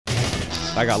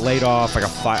I got laid off. I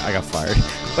got fired.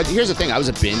 But here's the thing, I was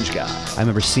a binge guy. I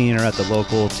remember seeing her at the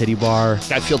local titty bar.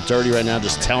 I feel dirty right now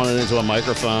just telling it into a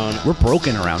microphone. We're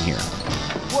broken around here.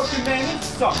 Working man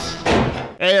suck.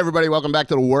 Hey, everybody. Welcome back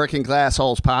to the Working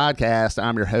Classholes podcast.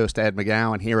 I'm your host, Ed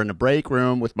McGowan, here in the break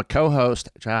room with my co-host,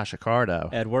 Josh Accardo.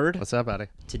 Edward. What's up, buddy?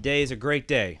 Today is a great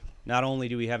day. Not only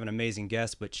do we have an amazing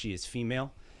guest, but she is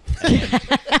female.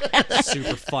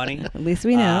 Super funny. At least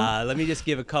we know. Let me just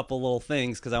give a couple little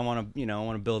things because I want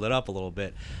to build it up a little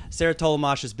bit. Sarah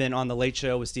Tollemache has been on the Late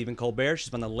Show with Stephen Colbert. She's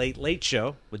been on the Late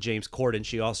Show with James Corden.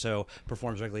 She also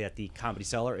performs regularly at the Comedy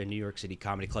Cellar in New York City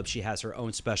Comedy Club. She has her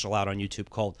own special out on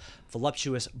YouTube called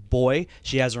Voluptuous Boy.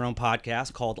 She has her own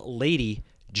podcast called Lady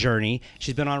Journey.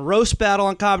 She's been on Roast Battle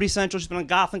on Comedy Central. She's been on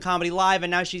Gotham Comedy Live,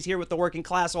 and now she's here with the Working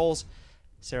Classholes.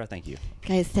 Sarah, thank you.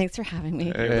 Guys, thanks for having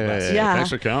me. Hey, yeah. Thanks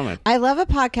for coming. I love a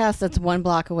podcast that's 1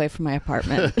 block away from my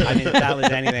apartment. I mean, if that was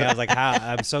anything, I was like,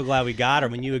 I'm so glad we got her.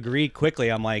 When you agreed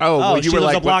quickly, I'm like, well, she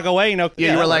lives a block away. Yeah,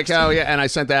 you were like, oh, yeah, and I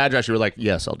sent the address. You were like,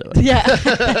 yes, I'll do it. Yeah. If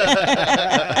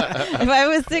I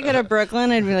was thinking of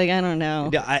Brooklyn, I'd be like, I don't know.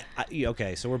 Yeah,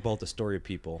 okay, so we're both Astoria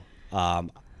people. I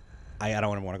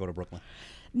don't want to go to Brooklyn.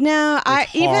 No,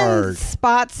 It's even hard.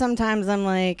 spots sometimes I'm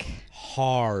like,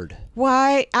 Hard.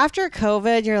 why? After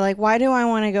COVID, you're like, why do I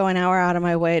want to go an hour out of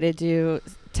my way to do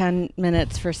 10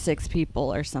 minutes for 6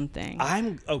 people or something?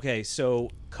 So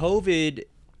COVID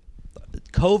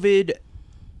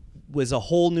was a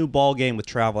whole new ball game with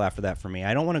travel after that for me.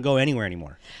 I don't want to go anywhere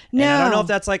anymore. No. And I don't know if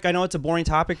that's like, I know it's a boring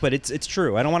topic, but it's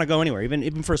true. I don't want to go anywhere,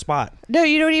 even for a spot. No,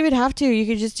 you don't even have to. You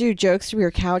could just do jokes from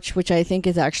your couch, which I think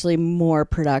is actually more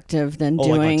productive than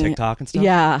doing like on TikTok and stuff?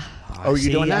 Yeah. Oh, you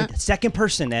doing that? Second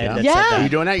person, Ed. Yeah. that Yeah. said that. Are you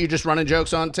doing that? You just running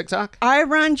jokes on TikTok? I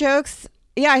run jokes.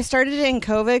 Yeah, I started it in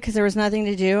COVID because there was nothing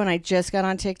to do, and I just got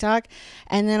on TikTok.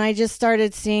 And then I just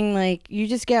started seeing, like, you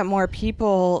just get more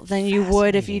people than you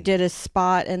would if you did a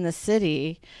spot in the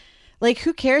city. Like,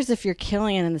 who cares if you're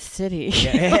killing it in the city?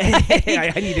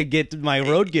 Yeah. I need to get my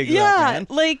road gigs up, man.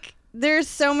 Like, there's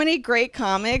so many great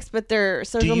comics, but their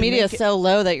social you media make is so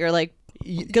low that you're like,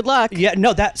 good luck. Yeah,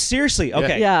 no, that seriously.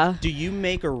 Okay. Yeah. Do you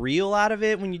make a reel out of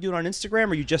it when you do it on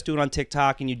Instagram, or you just do it on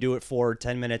TikTok and you do it for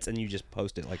 10 minutes and you just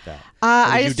post it like that?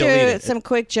 I just do some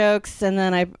quick jokes, and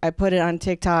then I put it on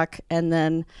TikTok, and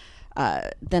then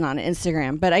on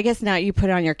Instagram. But I guess now you put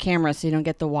it on your camera so you don't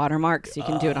get the watermark, so you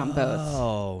can do it on both.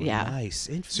 Oh, Yeah. nice.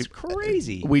 It's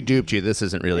crazy. We duped you. This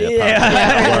isn't really a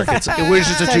podcast. Yeah. It was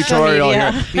just a Social tutorial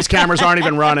media. here. These cameras aren't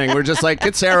even running. We're just like,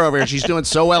 get Sarah over here. She's doing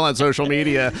so well on social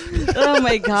media. Oh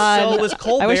my God. So was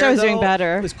Colbert, I wish I was doing though,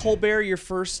 better. Was Colbert your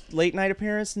first late night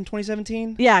appearance in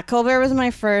 2017? Yeah, Colbert was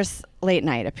my first late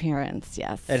night appearance,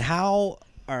 yes. And how,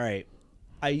 all right,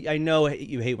 I know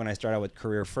you hate when I start out with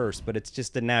career first, but it's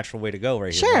just the natural way to go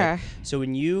right here. Sure. Right? So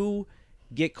when you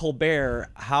get Colbert,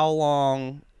 how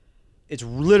long? It's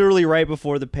literally right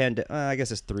before the pandemic. I guess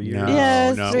it's 3 years. No, Yeah,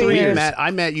 it's no. 3 years. I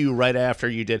met you right after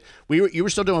you did. You were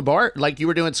still doing bar, like you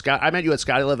were doing Scott. I met you at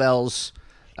Scotty Lavelle's.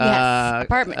 Yes,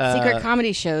 apartment, secret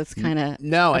comedy shows, kind of.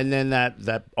 No, and then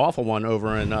that awful one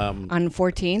over in On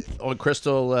 14th. on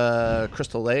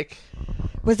Crystal Lake.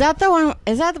 Was that the one?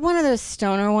 Is that one of those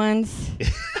stoner ones?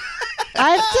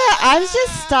 I've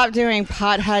just stopped doing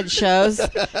pothead shows.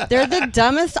 They're the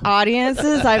dumbest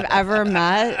audiences I've ever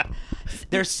met.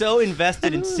 They're so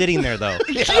invested in sitting there, though.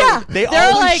 Yeah, They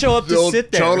they're always like, show up to They'll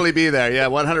sit there. totally be there. Yeah,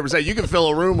 100%. You can fill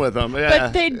a room with them. Yeah.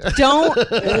 but they don't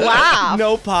laugh.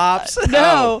 No pops.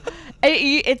 No.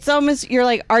 It's almost, you're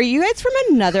like, are you guys from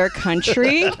another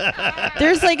country?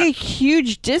 There's like a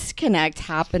huge disconnect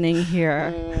happening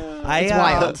here. It's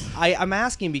wild. I'm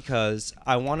asking because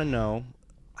I want to know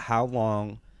how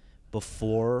long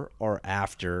before or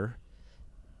after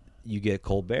you get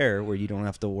Colbert where you don't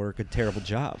have to work a terrible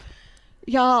job.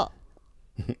 Y'all,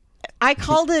 I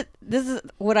called it, this is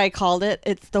what I called it.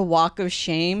 It's the walk of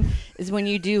shame, is when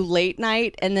you do late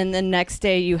night and then the next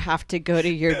day you have to go to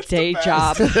your day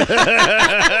job. I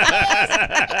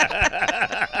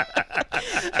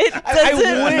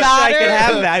wish I could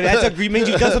have that. That's means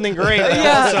you've done something great.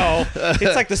 Yeah. So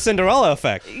it's like the Cinderella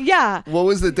effect. Yeah. What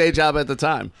was the day job at the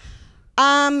time?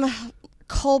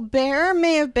 Colbert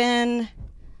may have been,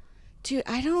 dude,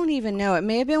 I don't even know. It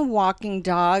may have been walking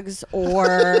dogs,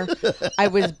 or I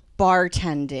was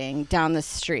bartending down the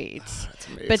street.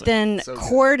 But then So good.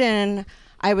 Corden,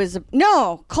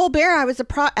 Colbert, I was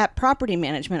at property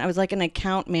management. I was like an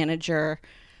account manager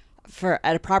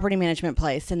at a property management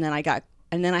place, and then I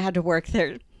had to work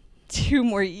there 2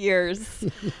 more years.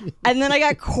 And then I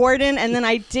got Corden, and then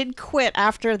I did quit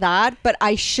after that, but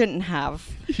I shouldn't have.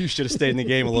 You should have stayed in the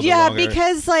game a little bit Yeah, longer.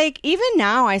 because like even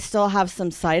now I still have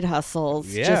some side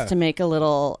hustles just to make a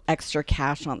little extra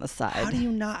cash on the side. How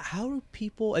do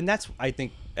people, and that's, I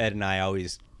think Ed and I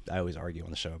always argue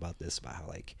on the show about this, about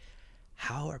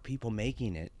how are people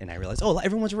making it? And I realized,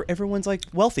 everyone's like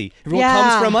wealthy. Everyone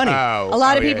comes from money. A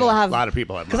lot of people have. A lot of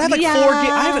people have Because money.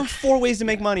 I have like 4 ways to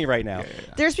make money right now.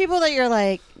 There's people that you're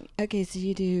like, okay, so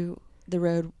you do the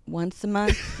road once a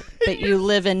month, but you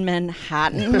live in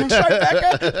Manhattan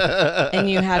and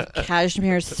you have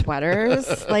cashmere sweaters.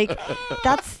 Like,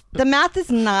 the math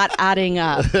is not adding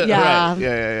up. Yeah. Right.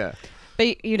 Yeah.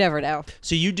 But you never know.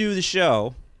 So you do the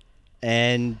show,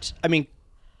 and I mean,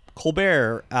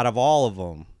 Colbert, out of all of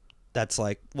them, that's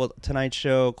like, well, Tonight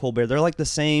Show, Colbert, they're like the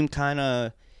same kind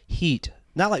of heat.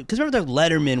 Not like, because remember the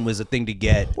Letterman was a thing to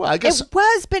get. Well, I guess It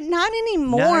was, but not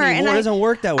anymore. And it doesn't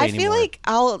work that way I feel anymore. like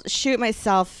I'll shoot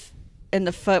myself in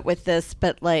the foot with this,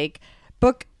 but like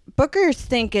bookers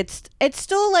think it's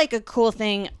still like a cool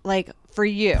thing, like for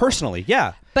you Personally,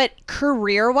 yeah. but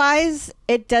career wise,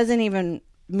 it doesn't even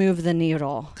move the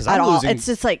needle 'Cause at I'm all. losing- It's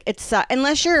just like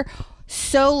unless you're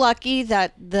so lucky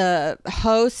that the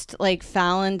host, like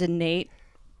Fallon and Nate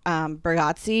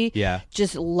Bargatze,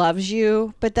 just loves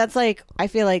you. But that's like, I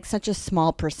feel like such a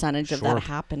small percentage of that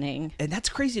happening. And that's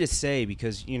crazy to say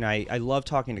because, you know, I love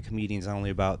talking to comedians not only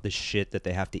about the shit that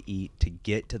they have to eat to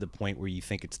get to the point where you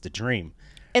think it's the dream.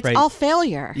 It's right? all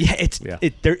failure. Yeah,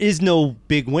 there is no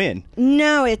big win.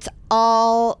 No, it's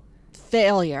all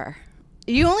failure.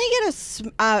 You only get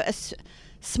a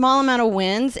small amount of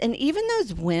wins, and even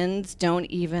those wins don't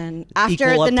even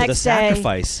after Equal the up next to the day.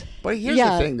 sacrifice. But here's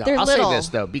Yeah, the thing, though. they're I'll little. say this,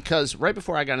 though, because right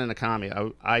before I got into comedy,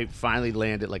 I finally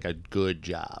landed, like, a good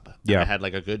job. Yeah. And I had,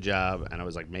 like, a good job, and I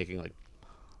was, like, making, like,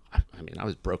 I mean, I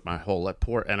was broke my whole life,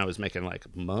 poor, and I was making, like,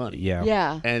 money.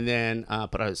 Yeah. And then,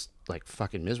 but I was, like,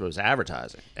 fucking miserable. It was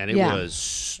advertising. And it Yeah.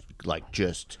 was, like,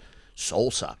 just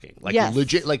soul-sucking. Like, Yes.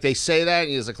 legit, like, they say that,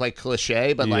 and it's, like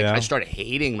cliche, but, like, Yeah. I started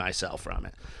hating myself from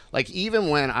it. Like, even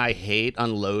when I hate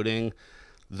unloading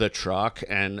the truck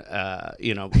and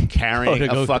carrying to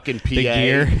go a fucking PA the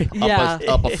gear.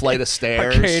 up a flight of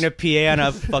stairs. Carrying a PA on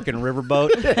a fucking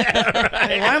riverboat. Why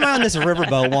am I on this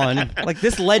riverboat one? Like,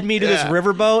 this led me to this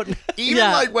riverboat. Even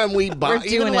Yeah. like when we bomb, We're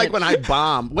even doing like it. when I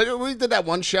bombed, we did that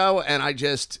one show, and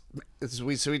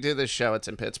we did this show. It's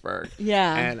in Pittsburgh.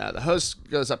 Yeah. And the host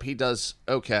goes up. He does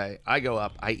okay. I go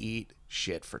up. I eat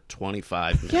shit for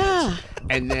 25 minutes. Yeah.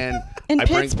 And then In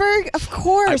Pittsburgh, of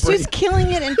course. Who's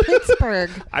killing it in Pittsburgh?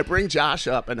 I bring Josh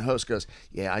up, and the host goes,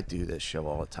 "Yeah, I do this show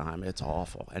all the time. It's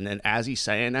awful." And then as he's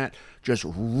saying that, just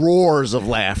roars of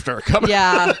laughter coming.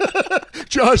 Yeah.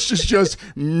 Josh is just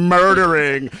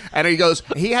murdering, and he goes.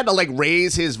 He had to like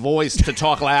raise his voice to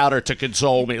talk louder to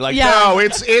console me. Like, Yeah. no,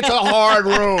 it's a hard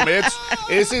room.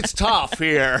 It's tough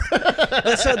here.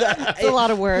 It's a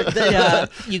lot of work. Yeah.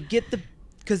 You get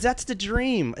because that's the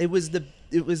dream. It was the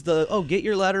get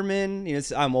your Letterman. You know,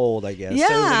 I'm old, I guess. So it was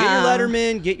like, get your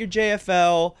Letterman, get your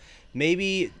JFL.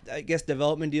 Maybe I guess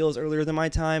development deals earlier than my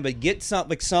time, but get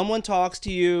someone talks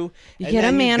to you. You and get a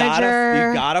then manager.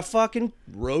 You got a fucking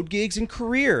road gigs and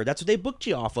career. That's what they booked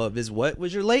you off of. Is what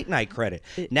was your late night credit?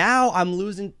 Now I'm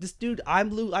losing this dude. I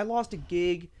lost a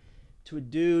gig to a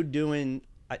dude doing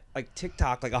like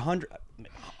TikTok, like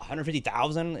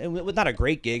 150,000. It was not a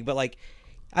great gig, but like.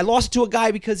 I lost it to a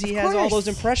guy because he has all those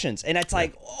impressions, and it's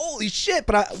like, holy shit!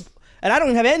 But I don't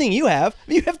even have anything you have.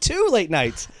 You have 2 late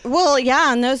nights. Well,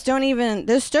 yeah, and those still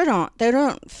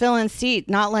don't fill in seat.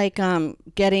 Not like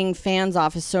getting fans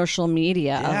off of social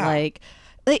media. Yeah. Like,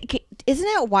 isn't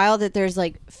it wild that there's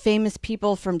like famous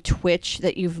people from Twitch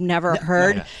that you've never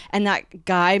heard, and that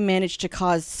guy managed to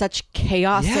cause such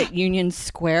chaos at Union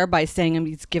Square by saying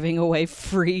he's giving away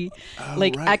free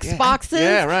Xboxes.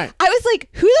 Yeah, right. I was like,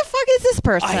 who the fuck is this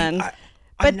person? But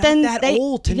but not then that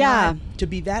old to yeah. to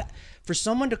be that for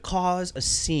someone to cause a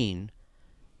scene.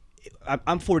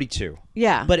 I'm 42.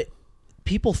 Yeah. But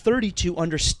people 32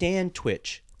 understand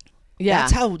Twitch. Yeah.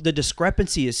 That's how the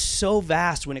discrepancy is so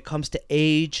vast when it comes to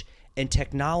age and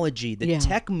technology. The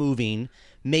tech moving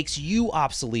makes you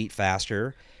obsolete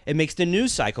faster. It makes the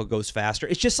news cycle goes faster.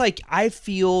 It's just like I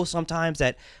feel sometimes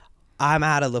that I'm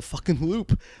out of the fucking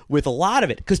loop with a lot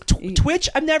of it. Because Twitch,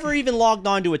 I've never even logged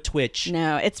on to a Twitch.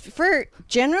 No, it's for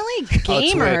generally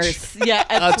gamers. Yeah,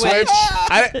 at Twitch.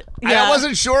 I Yeah.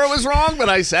 wasn't sure it was wrong, but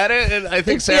I said it, and I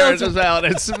think Sarah feels- just out.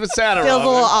 It sounded feels a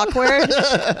little wrong. awkward.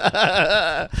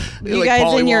 You're You like guys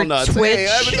Pauly in your Walnuts. Twitch.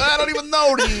 Hey, I don't even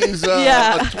know these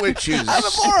Yeah. Twitches. I'm a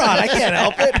moron. I can't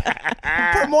help it.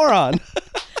 I'm a moron.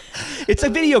 It's a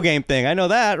video game thing. I know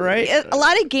that, right? A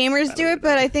lot of gamers do it,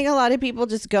 but I think a lot of people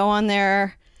just go on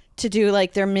there to do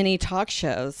like their mini talk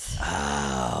shows.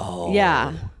 Oh.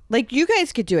 Yeah. Like you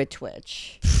guys could do a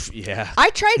Twitch. Yeah. I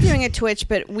tried doing a Twitch,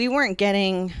 but we weren't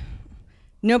getting...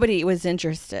 Nobody was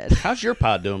interested. How's your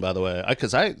pod doing, by the way?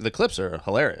 Because the clips are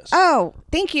hilarious. Oh,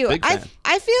 thank you. Big fan.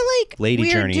 I feel like Lady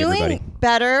we're Journey, doing everybody.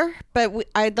 better, but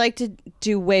I'd like to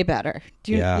do way better.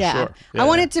 Yeah, sure. I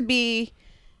want Yeah. it to be...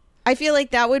 I feel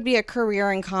like that would be a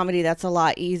career in comedy that's a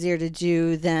lot easier to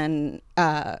do than,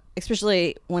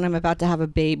 especially when I'm about to have a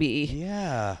baby.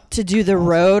 Yeah. To do the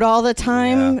road all the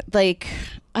time. Yeah. Like,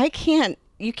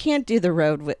 you can't do the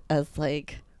road as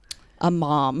like a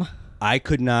mom. I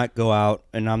could not go out,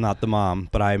 and I'm not the mom,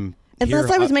 but I'm Unless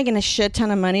here, I was making a shit ton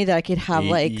of money that I could have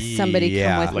like somebody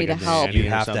come with me like to a help. nanny. You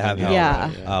have to have help.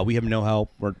 Yeah. We have no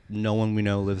help. No one we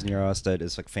know lives near us that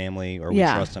is like family or we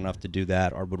Yeah. trust enough to do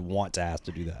that or would want to ask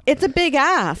to do that. It's a big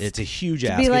ask. It's a huge be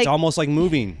ask. like- It's almost like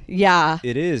moving. Yeah.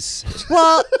 It is.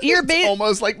 Well, you're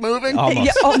Almost like moving. Almost.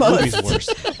 Yeah, almost. Moving's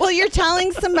worse. Well, you're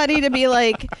telling somebody to be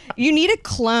like, you need a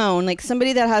clone, like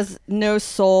somebody that has no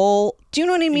soul. Do you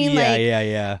know what I mean? Yeah, like,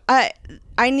 yeah.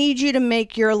 I need you to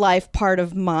make your life part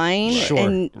of mine. Sure.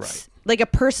 And Right. like a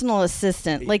personal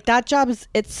assistant. Like that job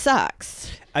it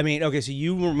sucks. I mean, okay, so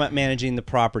you were managing the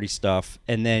property stuff,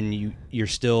 and then you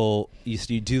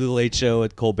do the late show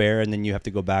at Colbert, and then you have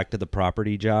to go back to the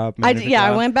property job. I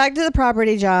job? went back to the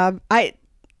property job. I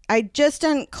just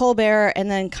done Colbert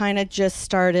and then kind of just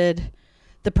started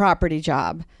the property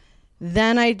job.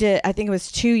 Then I think it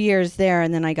was 2 years there,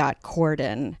 and then I got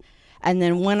Corden. And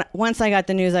then once I got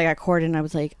the news I got Corden, I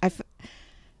was like,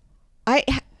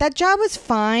 that job was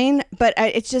fine, but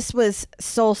it just was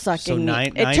soul sucking. So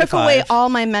nine it to took away 5. all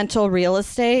my mental real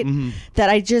estate that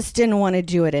I just didn't want to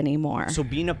do it anymore. So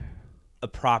being a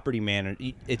property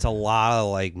manager, it's a lot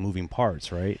of like moving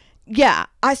parts, right? Yeah.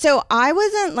 So I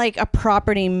wasn't like a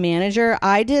property manager.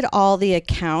 I did all the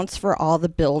accounts for all the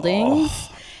buildings.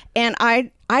 Oh. And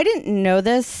I didn't know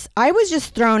this. I was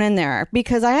just thrown in there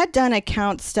because I had done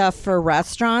account stuff for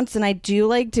restaurants, and I do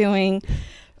like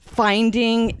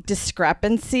finding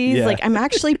discrepancies. Yeah. Like I'm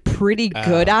actually pretty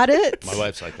good at it. My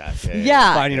wife's like that.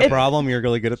 Yeah. Finding a problem, you're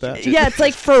really good at that? Yeah, it's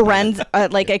like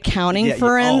like accounting Yeah,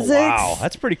 forensics. Oh, wow.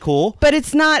 That's pretty cool. But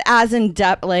it's not as in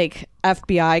depth like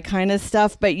FBI kind of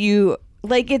stuff, but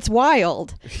it's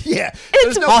wild. Yeah.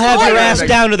 It's I'll have your ass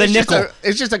down to the It's nickel.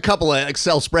 It's just a couple of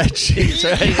Excel spreadsheets.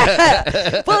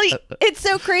 Right? Well, it's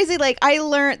so crazy. Like I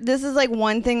learned, this is like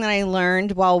one thing that I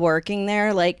learned while working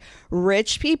there. Like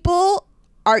rich people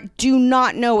do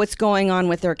not know what's going on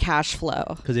with their cash flow.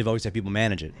 Because they've always had people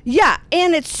manage it. Yeah,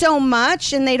 and it's so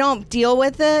much, and they don't deal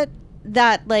with it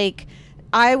that like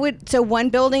so one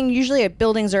building, usually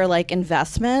buildings are like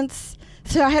investments.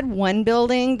 So I had one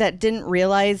building that didn't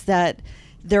realize that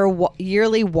their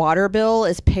yearly water bill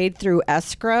is paid through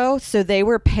escrow, so they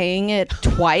were paying it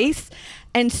twice.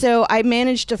 And so I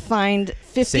managed to find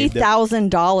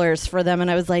 $50,000 for them,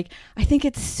 and I was like, I think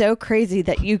it's so crazy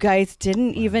that you guys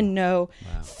didn't even know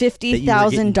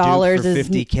 $50,000 is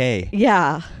 $50K.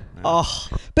 Yeah. Oh,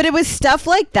 But it was stuff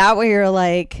like that where you're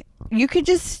like, you could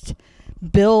just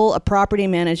bill a property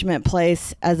management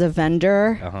place as a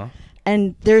vendor.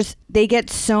 And they get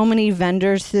so many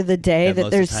vendors through the day that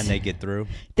most of the time they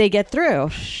get through.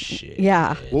 Shit.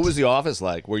 Yeah. What was the office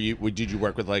like? Did you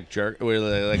work with like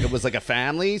it was like a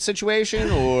family situation,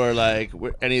 or like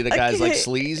were any of the guys like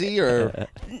sleazy, or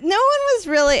No one was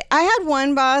really. I had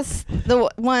one boss,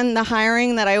 the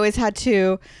hiring that I always had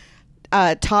to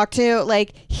talk to.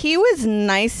 Like he was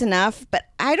nice enough, but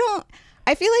I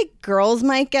feel like girls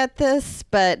might get this,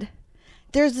 but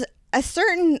there's a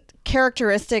certain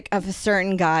characteristic of a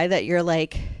certain guy that you're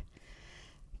like,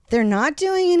 they're not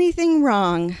doing anything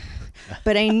wrong,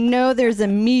 but I know there's a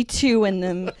Me Too in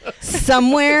them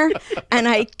somewhere, and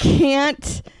I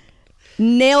can't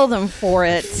nail them for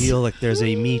it. I feel like there's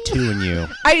a Me Too in you.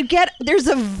 There's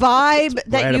a vibe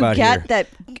that right you about get here. that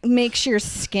makes your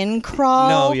skin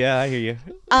crawl. No, yeah, I hear you.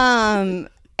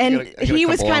 And I got a he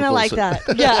was couple kind of like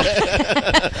uncles. that.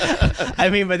 Yeah. I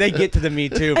mean, but they get to the Me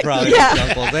Too probably. Yeah. These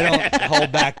uncles. They don't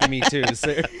hold back the Me Too's.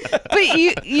 But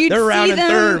you'd They're round see and them,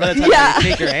 third by the time yeah. they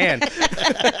shake your hand.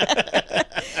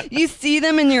 You see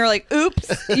them and you're like,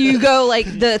 oops. You go like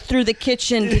through the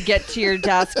kitchen to get to your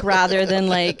desk rather than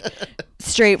like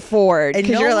straightforward. And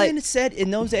Because no you're one like, said in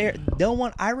those areas. No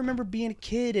one. I remember being a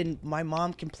kid and my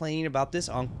mom complaining about this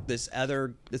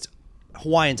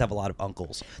Hawaiians have a lot of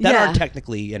uncles that Yeah. aren't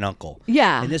technically an uncle.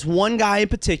 Yeah. And this one guy in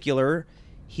particular,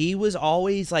 he was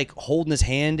always like holding his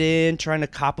hand in, trying to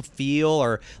cop a feel,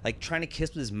 or like trying to kiss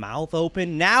with his mouth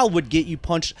open. Now would get you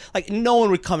punched. Like no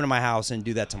one would come to my house and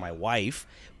do that to my wife.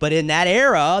 But in that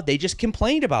era, they just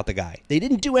complained about the guy. They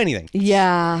didn't do anything.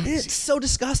 Yeah. It's so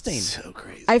disgusting. So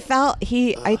crazy.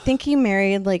 I think he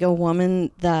married like a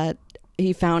woman that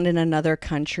he found in another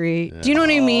country. Do you know what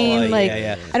I mean? Like,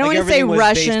 I don't want to say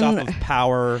Russian. Based off of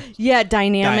power. Yeah,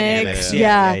 dynamics.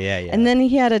 Yeah. And then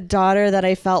he had a daughter that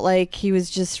I felt like he was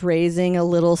just raising a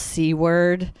little C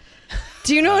word.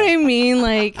 Do you know what I mean?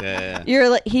 Like, you're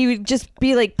like, he would just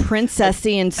be like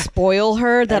princessy and spoil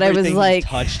her. That Everything I was like,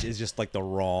 touched is just like the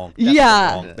wrong. The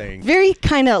wrong thing. Very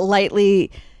kind of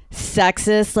lightly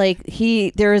sexist. Like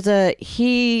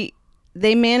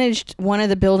they managed one of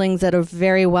the buildings that a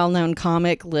very well-known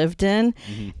comic lived in,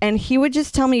 and he would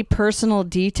just tell me personal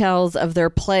details of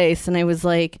their place, and I was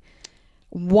like,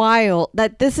 wild.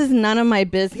 That this is none of my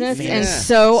business and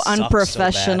so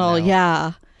unprofessional. So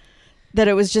bad that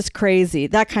it was just crazy.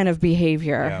 That kind of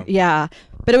behavior. Yeah.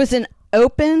 But it was an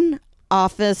open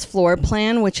office floor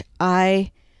plan, which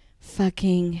I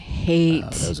fucking hate.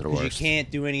 Those are the worst. You can't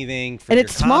do anything for and your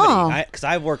it's comedy. small. Because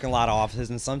I've worked in a lot of offices,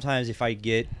 and sometimes if I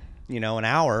get, an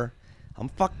hour, I'm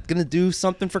gonna do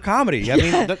something for comedy. I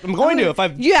mean, I'm going to.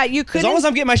 You could. As long as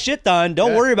I'm getting my shit done,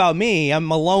 don't worry about me. I'm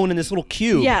alone in this little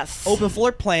cube. Yes. Open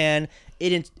floor plan.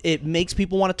 It makes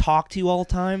people want to talk to you all the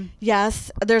time.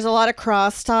 Yes, there's a lot of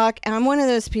crosstalk. And I'm one of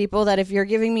those people that if you're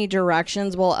giving me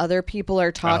directions while other people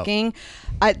are talking,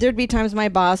 there'd be times my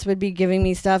boss would be giving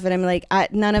me stuff and I'm like,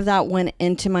 none of that went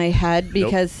into my head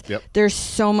because there's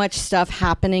so much stuff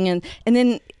happening. And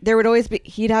then there would always be,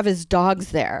 he'd have his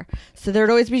dogs there. So there'd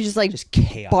always be just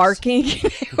chaos. Barking.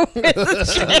 Might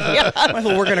as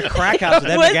well work in a crack house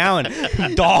with Ed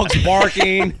McGowan. Dogs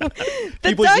barking.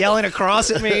 People yelling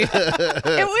across at me.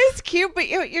 It was cute, but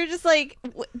you're just like,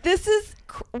 this is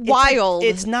wild.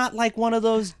 It's not like one of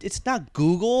those. It's not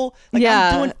Google. Like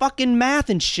I'm doing fucking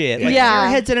math and shit. Like your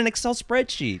head's in an Excel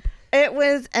spreadsheet. It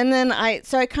was, and then I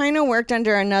kind of worked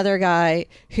under another guy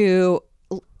who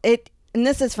and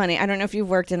this is funny. I don't know if you've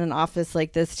worked in an office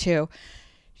like this too.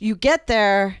 You get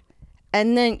there,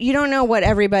 and then you don't know what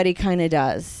everybody kind of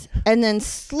does, and then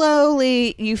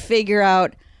slowly you figure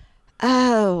out,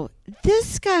 oh,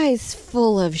 this guy's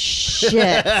full of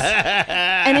shit.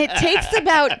 And it takes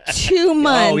about 2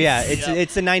 months. Oh, yeah.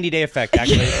 It's a 90-day effect,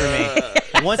 actually, for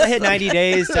me. Once I hit 90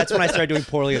 days, that's when I started doing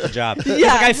poorly at the job.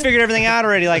 Yeah. I figured everything out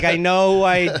already. Like, I know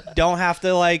I don't have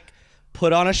to,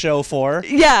 put on a show for.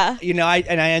 Yeah. I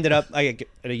ended up, in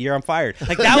a year, I'm fired.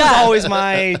 Like, that was always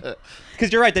my...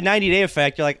 Because you're right, the 90-day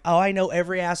effect, you're like, oh, I know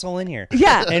every asshole in here.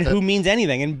 Yeah. And who means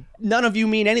anything. And none of you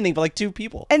mean anything but 2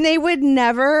 people. And they would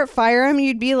never fire him.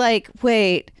 You'd be like,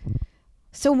 wait,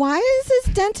 so why is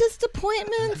his dentist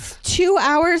appointments 2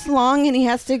 hours long and he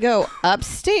has to go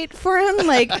upstate for him?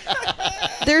 Like,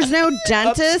 there's no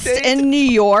dentist in New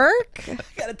York. I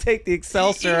gotta take the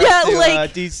Excelsior to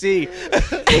D.C.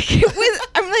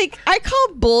 I'm like, I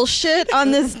call bullshit on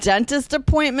this dentist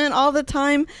appointment all the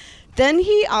time. Then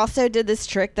he also did this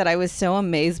trick that I was so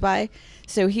amazed by.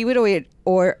 So he would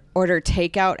order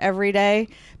takeout every day,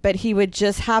 but he would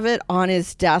just have it on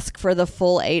his desk for the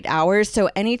full 8 hours. So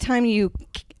anytime you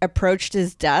approached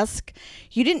his desk,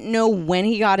 you didn't know when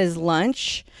he got his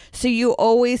lunch. So you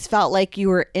always felt like you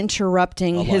were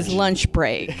interrupting his lunch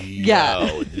break.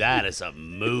 Yo, that is a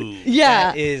move.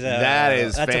 Yeah. That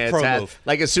is that's fantastic. a pro move.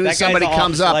 Like as soon as That guy's somebody the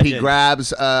comes office up, he legend. grabs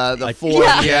the fork.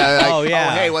 Yeah. Oh,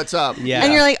 hey, what's up? Yeah.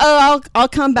 And you're like, oh, I'll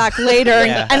come back later.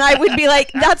 Yeah. And I would be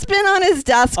like, that's been on his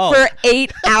desk for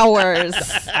 8 hours.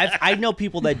 I know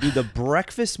people that do the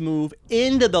breakfast move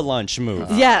into the lunch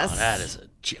move. Yes. That is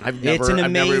I've It's an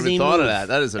amazing never even thought move. of that.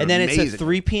 That is an and then amazing. it's a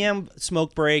 3 p.m.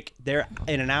 smoke break. They're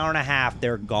in an hour and a half.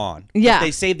 They're gone. Yeah. But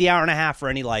they save the hour and a half for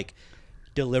any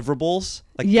deliverables.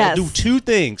 Yes. They'll do 2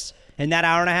 things in that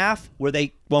hour and a half where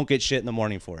they won't get shit in the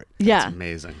morning for it. Yeah. That's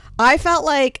amazing. I felt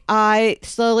like I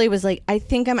slowly was like, I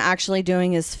think I'm actually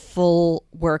doing his full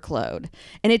workload.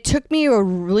 And it took me a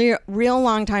real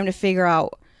long time to figure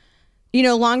out,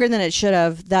 longer than it should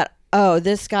have, that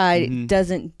this guy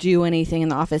doesn't do anything in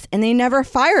the office, and they never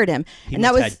fired him. He and must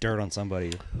that was have had dirt on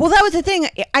somebody. Well, that was the thing.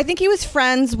 I think he was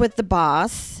friends with the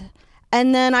boss,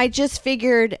 and then I just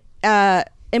figured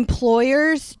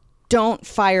employers don't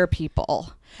fire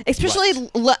people, especially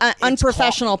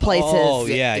unprofessional places. Oh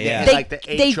yeah. Like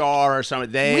the HR or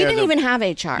something. We didn't even have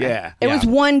HR. Yeah, it was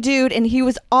one dude, and he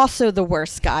was also the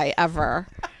worst guy ever.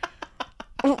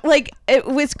 It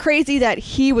was crazy that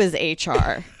he was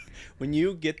HR. When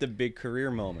you get the big career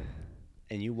moment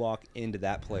and you walk into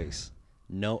that place,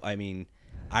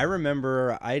 I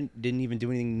remember I didn't even do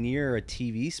anything near a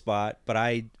TV spot, but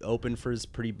I opened for this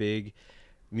pretty big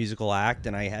musical act,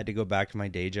 and I had to go back to my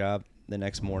day job the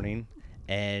next morning,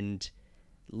 and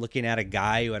looking at a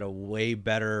guy who had a way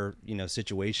better,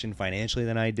 situation financially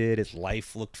than I did. His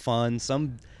life looked fun.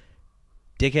 Some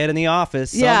dickhead in the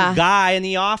office, some guy in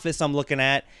the office I'm looking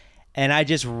at, and I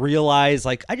just realized,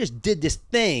 like, I just did this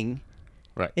thing.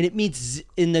 Right. And it means,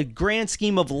 in the grand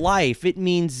scheme of life, it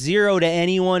means zero to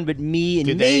anyone but me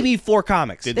and maybe 4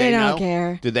 comics. They don't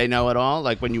care. Did they know at all?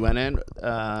 Like, when you went in,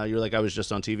 you were like, I was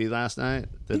just on TV last night?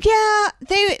 Yeah,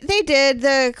 they did,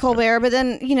 the Colbert, but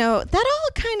then, that all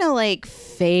kind of, like,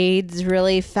 fades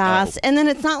really fast. And then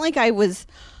it's not like I was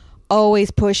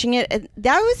always pushing it.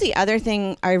 That was the other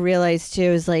thing I realized, too,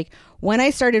 is, like, when I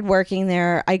started working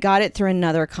there, I got it through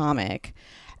another comic.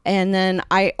 And then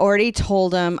I already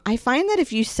told them, I find that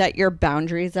if you set your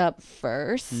boundaries up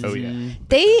first,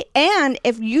 and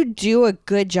if you do a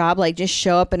good job, like just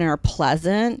show up and are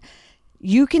pleasant,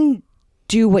 you can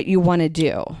do what you want to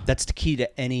do. That's the key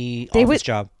to any office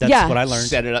job. That's what I learned.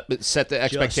 Set it up, set the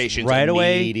expectations right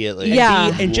away, immediately.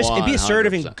 And be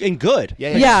assertive and good.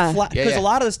 Because a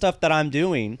lot of the stuff that I'm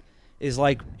doing is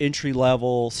like entry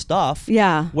level stuff.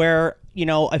 Yeah. Where,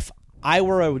 if I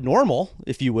were a normal,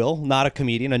 if you will, not a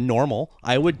comedian, a normal,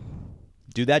 I would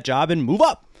do that job and move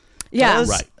up. Yeah.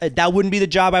 Right. That wouldn't be the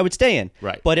job I would stay in.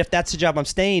 Right. But if that's the job I'm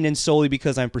staying in solely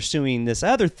because I'm pursuing this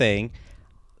other thing,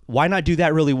 why not do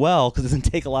that really well? Because it doesn't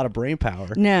take a lot of brain power.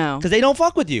 No. Because they don't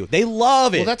fuck with you. They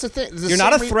love it. Well, that's the thing. You're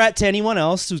not a threat to anyone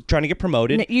else who's trying to get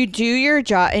promoted. You do your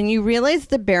job, and you realize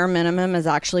the bare minimum has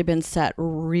actually been set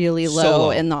really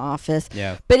low in the office.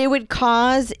 Yeah. But it would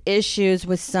cause issues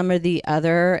with some of the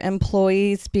other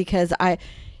employees because as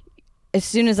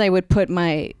soon as I would put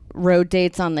my road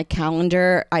dates on the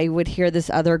calendar, I would hear this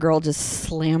other girl just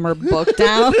slam her book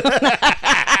down.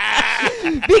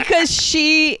 Because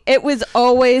it was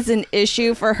always an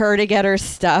issue for her to get her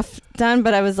stuff done.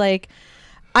 But I was like,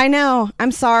 I know,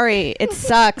 I'm sorry, it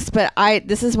sucks, but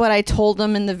this is what I told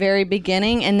them in the very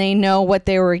beginning, and they know what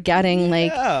they were getting.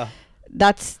 Like,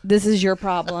 this is your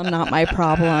problem, not my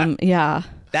problem. Yeah.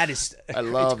 That is, I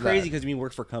love it's crazy because we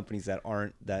work for companies that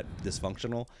aren't that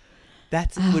dysfunctional.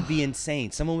 That would be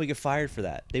insane. Someone would get fired for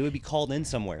that. They would be called in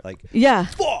somewhere. Like,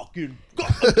 fucking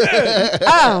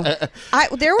goddamn.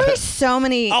 There were so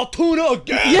many. Altoona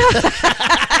again. Yeah.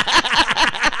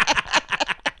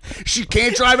 She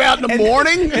can't drive out in the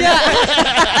morning? Yeah.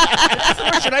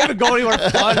 Should I even go anywhere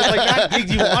fun? It's like, not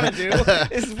gigs you want to do.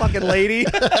 This fucking lady.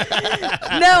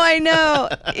 No, I know.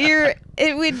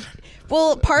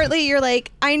 Well, partly you're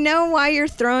like, I know why you're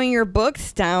throwing your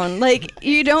books down. Like,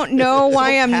 you don't know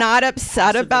why I'm not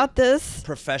upset about this.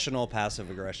 Professional passive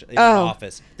aggression in an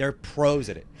office. They're pros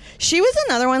at it. She was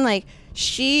another one, like,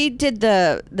 she did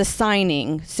the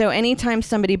signing. So anytime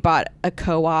somebody bought a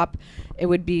co-op, it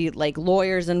would be like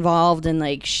lawyers involved, and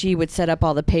like she would set up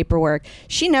all the paperwork.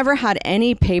 She never had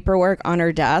any paperwork on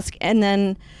her desk. And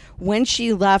then when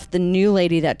she left, the new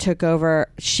lady that took over,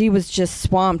 she was just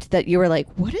swamped that you were like,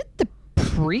 what did the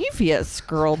previous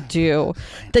girl do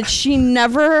that she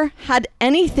never had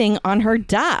anything on her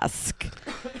desk?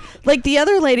 Like, the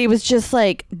other lady was just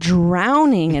like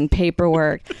drowning in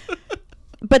paperwork.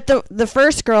 But the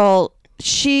first girl,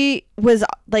 she was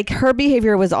like, her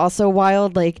behavior was also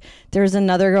wild. Like, there's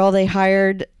another girl they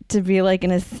hired to be like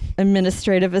an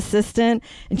administrative assistant,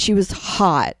 and she was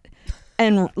hot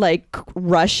and like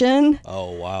Russian.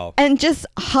 Oh, wow. And just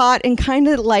hot and kind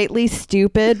of lightly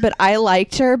stupid, but I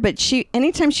liked her. But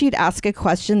anytime she'd ask a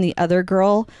question, the other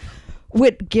girl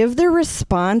would give the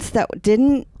response that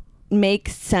didn't make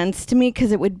sense to me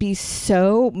because it would be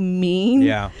so mean.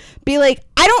 Yeah. Be like,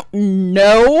 I don't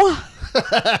know.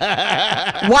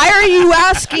 Why are you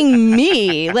asking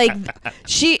me? Like,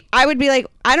 I would be like,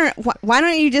 why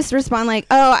don't you just respond like,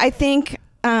 oh, I think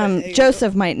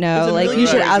Joseph might know. Like, you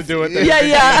should ask.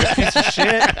 Yeah. Piece of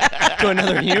shit to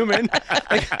another human.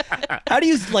 Like, how do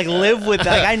you like live with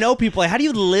that? Like, I know people. Like, how do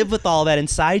you live with all that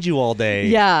inside you all day?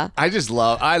 Yeah.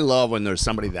 I love when there's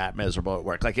somebody that miserable at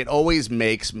work. Like, it always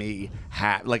makes me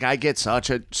happy. Like, I get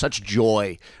such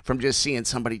joy from just seeing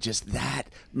somebody just that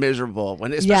miserable.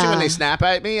 Especially when they snap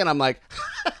at me, and I'm like.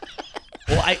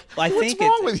 Well, I think what's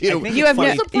wrong with you? You have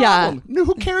no problem. No,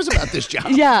 who cares about this job?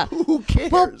 Yeah. Who cares?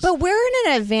 Well, but we're in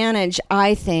an advantage,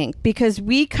 I think, because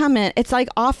we come in. It's like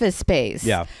Office Space.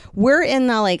 Yeah. We're in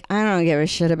the like, I don't give a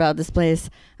shit about this place.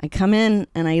 I come in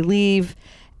and I leave,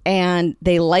 and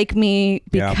they like me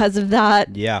because of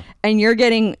that. Yeah. And you're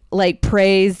getting like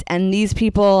praised, and these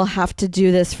people have to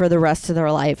do this for the rest of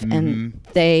their life, and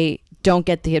they don't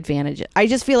get the advantage. I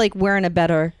just feel like we're in a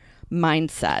better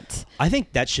mindset. I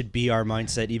think that should be our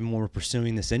mindset even when we're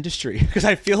pursuing this industry, because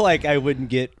I feel like I wouldn't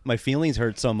get my feelings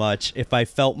hurt so much if I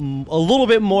felt a little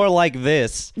bit more like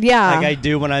this, like I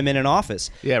do when I'm in an office.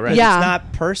 Yeah, right. Yeah. It's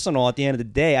not personal at the end of the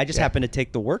day. I just happen to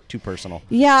take the work too personal.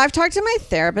 Yeah, I've talked to my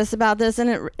therapist about this,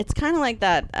 and it's kind of like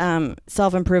that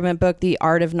self-improvement book, The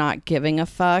Art of Not Giving a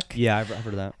Fuck. Yeah, I've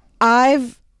heard of that.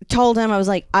 I've told him, I was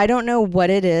like, I don't know what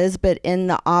it is, but in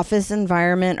the office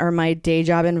environment or my day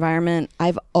job environment,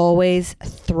 I've always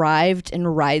thrived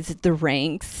and rise the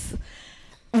ranks,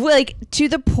 like to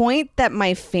the point that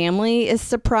my family is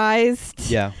surprised.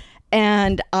 Yeah.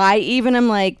 And I even am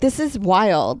like, this is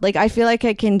wild. Like, I feel like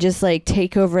I can just like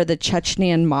take over the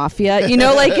Chechnyan mafia, you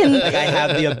know, like in Like I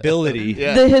have the ability.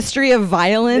 the history of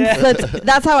violence. Yeah.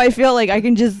 That's how I feel like I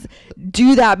can just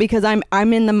do that, because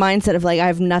I'm in the mindset of like, I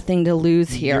have nothing to lose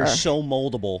here. You're so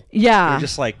moldable. Yeah. You're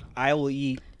just like, I will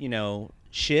eat,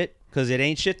 shit because it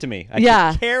ain't shit to me. I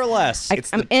Yeah. could care less. I'm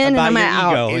in and about I'm your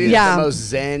out. ego. It is Yeah. the most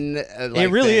zen. It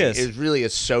really thing. is. It really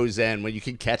is so zen when you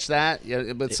can catch that.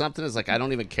 But something is like, I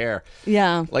don't even care.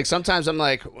 Yeah. Like sometimes I'm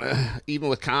like, even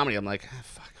with comedy, I'm like,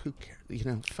 fuck, who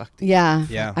cares? Fuck. Yeah.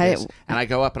 Yeah. And I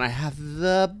go up and I have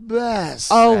the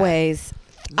best. Always.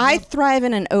 I thrive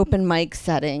in an open mic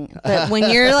setting, but when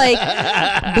you're like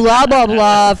blah blah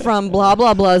blah from blah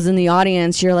blah blahs in the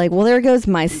audience, you're like, well, there goes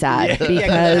my set,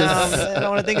 because I don't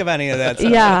want to think of any of that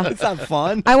stuff. Yeah. It's not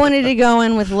fun. I wanted to go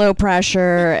in with low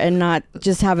pressure and not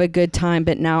just have a good time,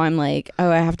 but now I'm like,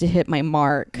 oh, I have to hit my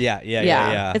mark. Yeah.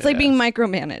 It's like being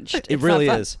micromanaged. It It's really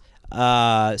not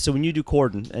fun. is. So when you do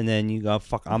cordon and then you go,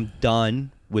 fuck, I'm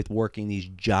done with working these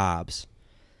jobs,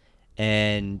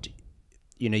 and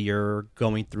you're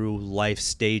going through life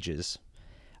stages.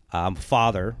 I'm a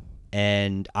father,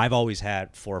 and I've always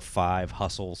had 4 or 5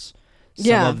 hustles.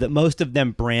 Most of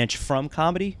them branch from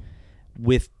comedy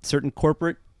with certain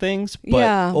corporate things,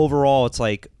 but overall it's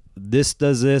like this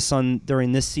does this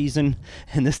during this season,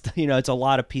 and this, it's a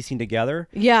lot of piecing together.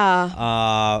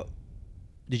 Yeah.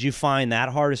 Did you find that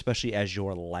hard, especially as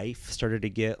your life started to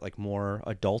get like more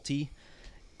adulty?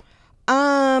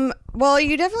 Well,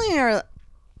 you definitely are.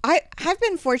 I've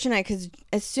been fortunate because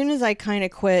as soon as I kind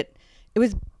of quit, it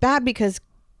was bad because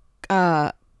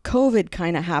COVID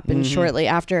kind of happened shortly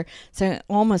after, so I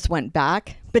almost went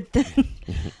back. But then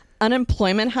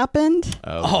unemployment happened.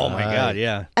 Oh my God,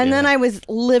 yeah. And then I was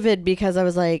livid because I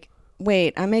was like,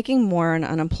 wait, I'm making more on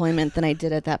unemployment than I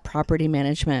did at that property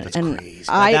management. That's and crazy.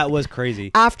 That was crazy.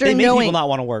 After they make knowing, people not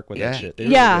want to work with that shit. They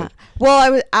really yeah. did.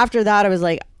 Well, after that, I was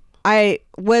like, I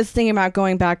was thinking about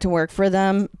going back to work for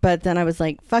them, but then I was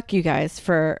like, fuck you guys,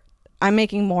 I'm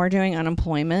making more doing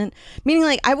unemployment. Meaning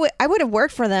like I would have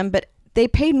worked for them, but they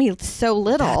paid me so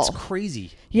little. That's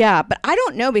crazy. Yeah, but I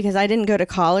don't know because I didn't go to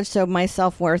college, so my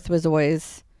self-worth was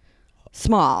always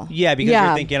small. Yeah, because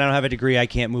you're thinking, I don't have a degree, I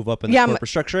can't move up in the corporate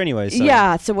structure anyway. So.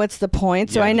 Yeah, so what's the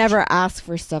point? So Yeah, I never asked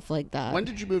for stuff like that. When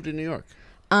did you move to New York?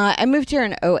 I moved here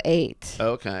in 2008.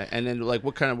 Okay. And then, like,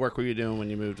 what kind of work were you doing when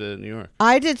you moved to New York?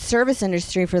 I did service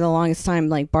industry for the longest time,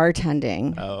 like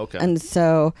bartending. Oh, okay. And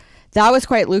so that was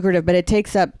quite lucrative, but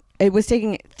it was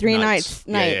taking 3 nights.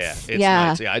 Yeah. It's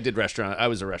nights. Yeah, I did restaurant. I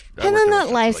was a restaurant. And then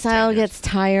that lifestyle gets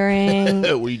tiring.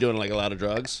 Were you doing like a lot of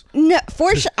drugs? No,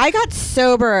 I got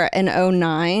sober in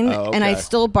 2009, and I okay.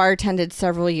 still bartended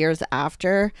several years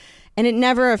after, and it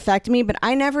never affected me, but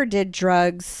I never did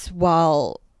drugs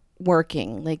while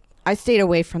working. Like, I stayed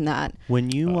away from that. When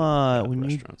you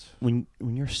restaurants. when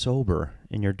you're sober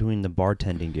and you're doing the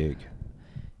bartending gig,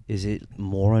 is it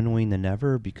more annoying than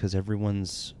ever because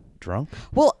everyone's drunk?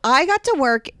 Well, I got to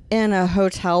work in a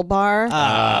hotel bar.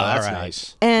 That's all right.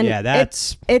 nice. And yeah,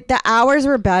 that's the hours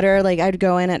were better. Like, I'd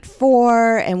go in at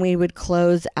 4 and we would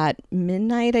close at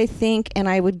midnight, I think, and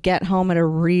I would get home at a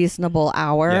reasonable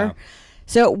hour. Yeah.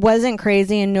 So it wasn't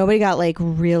crazy, and nobody got like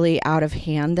really out of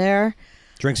hand there.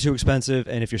 drinks too expensive,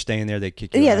 and if you're staying there, they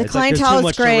kick you. Yeah, out. the It's like there's clientele too is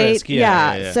much to great. risk.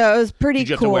 Yeah, so it was pretty Did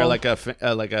you cool. have to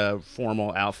wear like a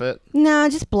formal outfit? No,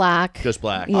 just black. Just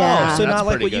black. Yeah. Oh, so That's not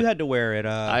like pretty what good. you had to wear at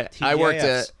I worked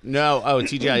TGIFs. at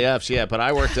TGIFs, yeah, but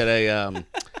I worked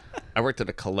at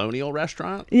a colonial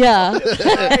restaurant Yeah.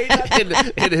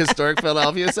 in historic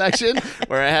Philadelphia section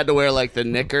where I had to wear like the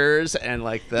knickers and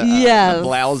like the Yes.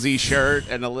 blousey shirt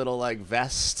and a little like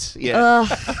vest. Yeah.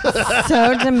 Ugh,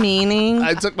 so demeaning.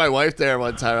 I took my wife there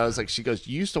one time. I was like, she goes,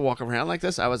 "You used to walk around like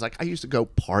this?" I was like, "I used to go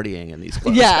partying in these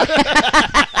clothes." Yeah.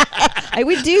 I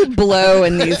would do blow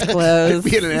in these clothes.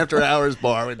 Be in an after hours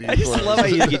bar with these I just clothes. love how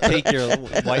you take your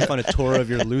wife on a tour of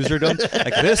your loserdom.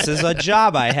 Like, this is a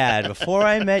job I had before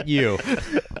I met you.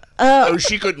 Oh,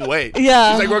 she couldn't wait.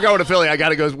 Yeah. She's like, we're going to Philly. We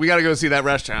gotta go see that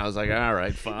restaurant. I was like, all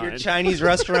right, fine. Your Chinese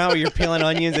restaurant where you're peeling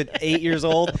onions at 8 years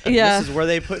old. Yeah. This is where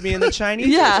they put me in the Chinese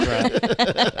Yeah.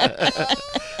 restaurant.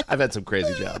 I've had some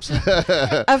crazy jobs.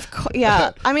 Of course.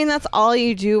 Yeah. I mean, that's all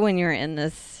you do when you're in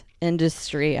this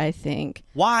industry, I think.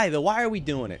 Why though? Why are we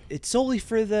doing it? It's solely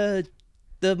for the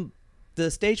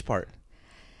stage part.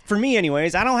 For me,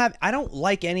 anyways, I don't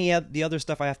like any of the other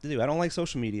stuff I have to do. I don't like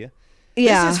social media.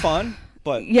 Yeah. This is fun,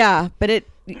 but yeah, but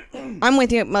I'm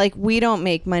with you. Like, we don't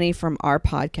make money from our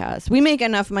podcast. We make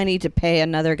enough money to pay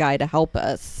another guy to help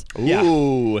us. Yeah.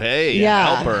 Ooh, hey,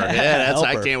 Yeah. helper. Yeah, that's I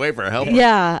Helper. can't wait for a helper.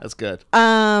 Yeah. That's good.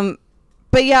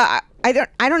 But yeah, I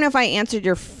don't know if I answered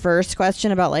your first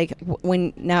question about like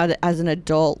when now that as an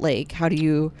adult, like how do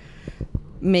you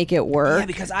make it work? yeah,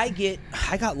 because I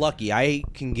got lucky. I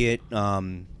can get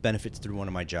benefits through one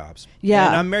of my jobs. Yeah.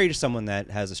 And I'm married to someone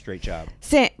that has a straight job.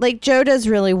 Like Joe does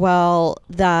really well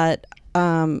that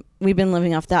we've been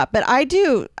living off that. But I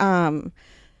do I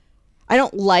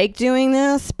don't like doing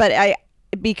this, but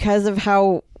because of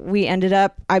how we ended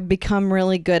up, I've become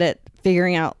really good at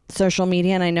figuring out social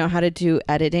media, and I know how to do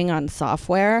editing on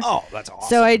software. Oh, that's awesome.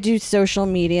 So I do social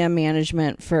media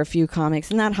management for a few comics,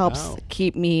 and that helps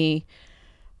keep me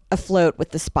afloat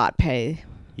with the spot pay.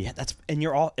 Yeah,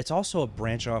 it's also a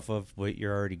branch off of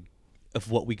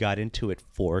what we got into it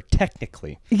for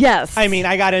technically. Yes. I mean,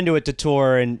 I got into it to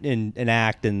tour and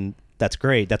act, and that's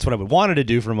great. That's what I wanted to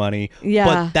do for money. Yeah.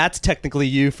 But that's technically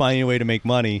you finding a way to make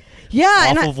money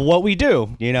Yeah, off of what we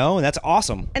do, and that's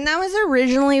awesome. And that was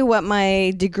originally what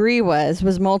my degree was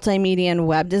multimedia and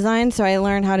web design. So I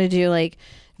learned how to do like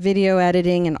video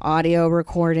editing and audio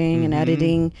recording and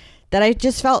editing. That I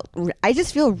just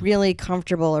feel really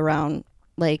comfortable around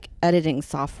like editing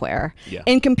software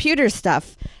and computer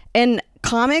stuff. And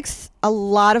comics, a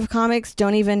lot of comics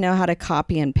don't even know how to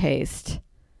copy and paste.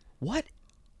 What?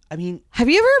 I mean, Have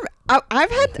you ever?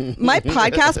 I've had my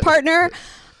podcast partner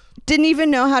didn't even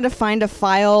know how to find a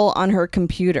file on her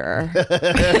computer.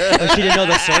 she didn't know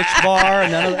the search bar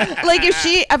and none of that. Like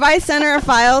if I sent her a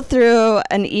file through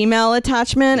an email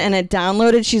attachment and it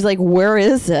downloaded, she's like, "Where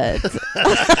is it?"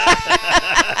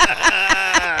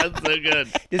 That's so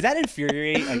good. Does that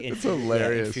infuriate? It's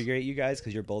hilarious. Infuriate you guys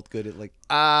because you're both good at like.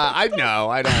 I know.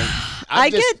 I don't. I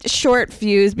get short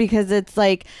fuse because it's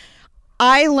like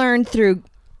I learned through.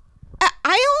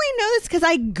 I only know this because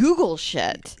I Google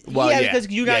shit. Well, yeah, because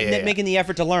you're not making the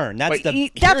effort to learn. That's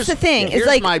That's the thing. It's Here's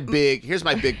like my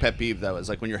big pet peeve though. Is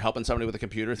like when you're helping somebody with a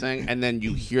computer thing, and then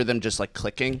you hear them just like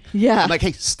clicking. Yeah. I'm like,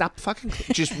 hey, stop fucking.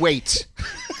 Just wait.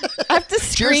 I have to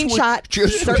screenshot,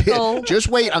 circle. Just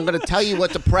wait. I'm gonna tell you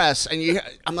what to press, and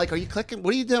I'm like, are you clicking?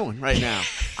 What are you doing right now?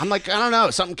 I'm like, I don't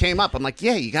know. Something came up. I'm like,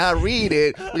 yeah, you gotta read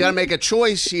it. We gotta make a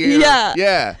choice here. Yeah.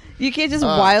 Yeah. You can't just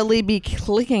wildly be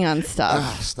clicking on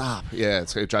stuff. Stop. Yeah,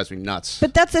 it drives me nuts.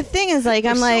 But that's the thing is like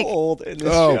I'm like, so old in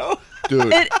this show.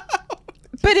 Dude.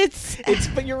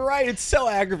 But you're right. It's so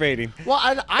aggravating. Well,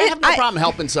 I have no problem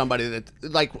helping somebody that,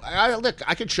 like, look,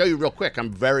 I could show you real quick.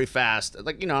 I'm very fast.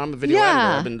 Like, I'm a video editor.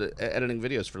 I've been editing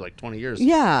videos for like 20 years.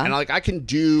 Yeah. And like, I can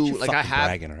do, like, I have.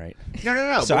 Bragging, right?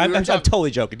 No. So I'm totally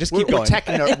joking. Just keep going.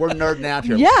 We're nerding out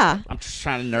here. Yeah. I'm just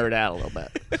trying to nerd out a little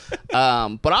bit.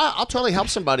 But I'll totally help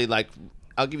somebody, like,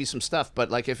 I'll give you some stuff, but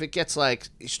like if it gets like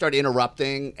you start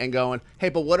interrupting and going, hey,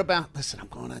 but what about? Listen,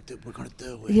 we're gonna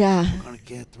do it. Yeah. We're gonna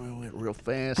get through it real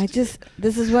fast. This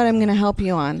is what I'm gonna help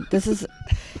you on.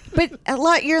 But a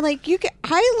lot. You're like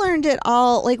I learned it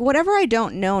all. Like whatever I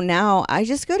don't know now, I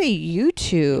just go to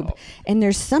YouTube and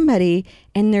there's somebody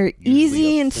and they're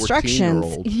easy instructions.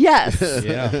 14-year-old. Yes.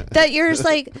 Yeah. That you're just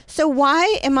like, so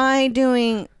why am I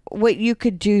doing what you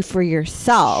could do for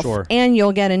yourself? Sure. And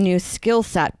you'll get a new skill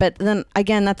set. But then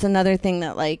again, that's another thing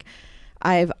that like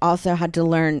I've also had to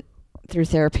learn through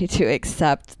therapy to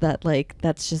accept that like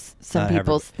that's just some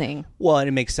people's thing. Well, and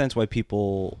it makes sense why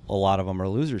a lot of them are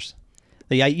losers.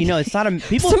 Like, it's not a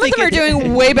people. Some of think them are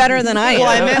doing way better than I am. Well,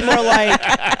 I meant more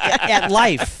like at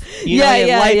life.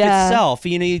 Life itself.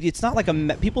 It's not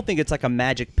like people think it's like a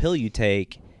magic pill you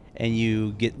take and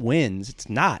you get wins. It's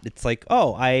not. It's like,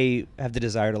 oh, I have the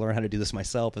desire to learn how to do this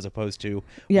myself, as opposed to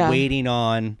waiting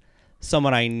on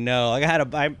someone I know. Like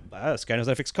this guy knows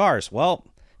how to fix cars. Well,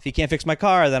 if he can't fix my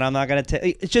car, then I'm not gonna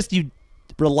take. It's just you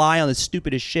rely on the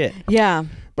stupidest shit. Yeah.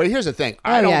 But here's the thing.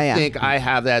 I don't think I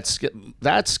have that skill.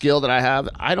 That skill that I have,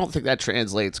 I don't think that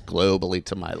translates globally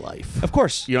to my life. Of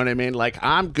course. You know what I mean? Like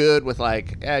I'm good with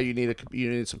like, you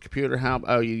need some computer help.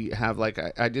 Oh, you have like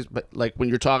but like when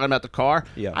you're talking about the car,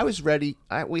 I was ready.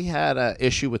 We had an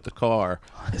issue with the car.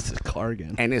 This is a car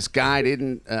again. And this guy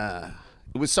didn't.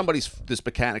 It was this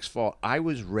mechanic's fault. I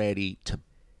was ready to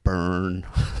burn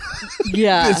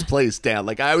Yeah. this place down.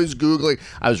 Like I was Googling,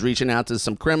 I was reaching out to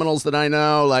some criminals that I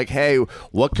know, like, hey,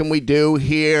 what can we do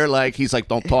here? Like he's like,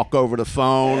 don't talk over the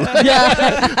phone.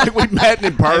 Yeah. Like, we met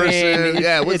in person. I mean,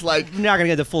 yeah, it was like I'm not gonna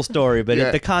get the full story, but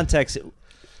Yeah. the context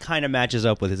kind of matches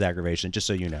up with his aggravation. Just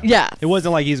so you know. Yeah. It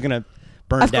wasn't like he's gonna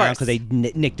burn Of down course. because they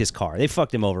nicked his car. They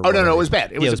fucked him over. Oh no, whatever. it was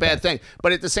bad. It Yeah, was a bad thing.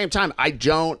 But at the same time, I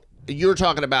don't. You're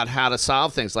talking about how to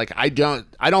solve things. Like I don't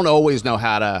always know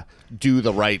how to do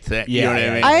the right thing. You Yeah, know what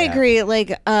I mean? I agree.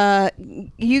 Like,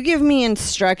 you give me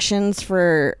instructions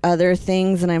for other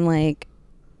things, and I'm like,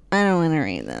 I don't want to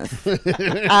read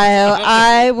this.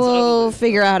 I will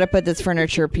figure out how to put this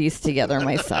furniture piece together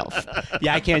myself.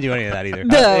 Yeah, I can't do any of that either.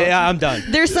 No. Yeah, I'm done.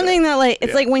 There's something that like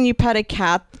it's like when you pet a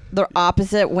cat the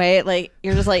opposite way. Like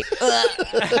you're just like, ugh,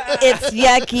 it's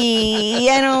yucky.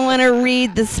 I don't want to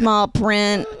read the small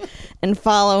print and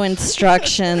follow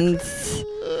instructions.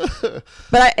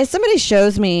 But if somebody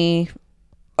shows me,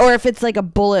 or if it's like a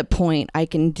bullet point, I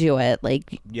can do it.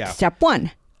 Like step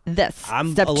 1, this.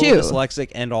 I'm step a 2. little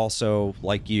dyslexic, and also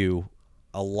like you,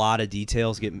 a lot of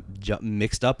details get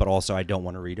mixed up, but also I don't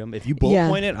want to read them. If you bullet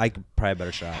point it, I could probably have a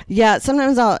better shot. Yeah,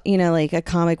 sometimes I'll, like a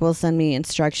comic will send me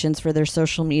instructions for their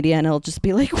social media, and it'll just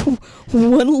be like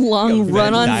one long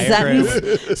run-on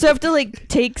sentence. So I have to like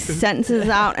take sentences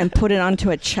out and put it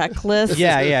onto a checklist.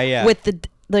 Yeah. With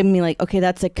I mean, like, okay,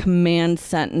 that's a command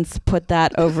sentence. Put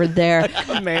that over there.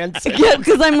 Man, Yeah,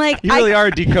 because I'm like, you really are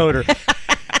a decoder.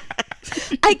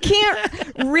 I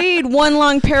can't read one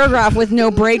long paragraph with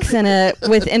no breaks in it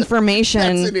with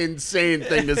information. That's an insane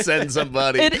thing to send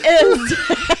somebody. It is.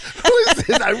 Who is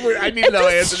this? I need to know.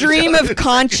 It's a stream of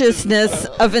consciousness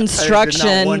of instruction.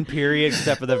 Not one period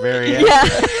except for the very end. Yeah.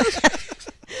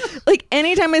 Like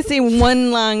anytime I see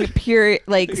one long period,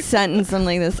 like sentence, I'm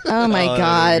like this. Oh my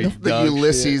god! The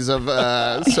Ulysses of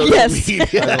social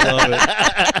media. I love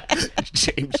it.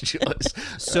 James Joyce.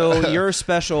 So your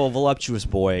special Voluptuous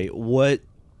Boy, what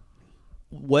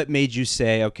made you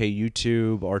say, okay,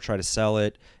 YouTube, or try to sell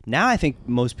it? Now I think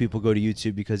most people go to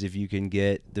YouTube because if you can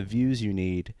get the views you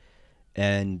need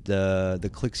and the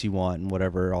clicks you want and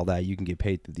whatever, all that, you can get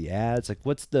paid through the ads. Like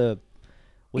what's the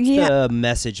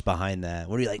message behind that?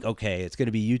 What are you like, okay, it's going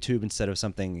to be YouTube instead of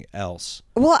something else?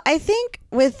 Well, I think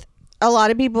with a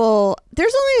lot of people,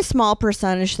 there's only a small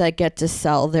percentage that get to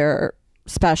sell their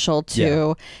special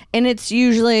too. Yeah. And it's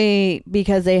usually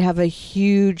because they have a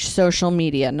huge social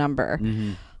media number.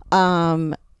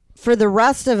 Mm-hmm. For the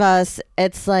rest of us,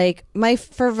 it's like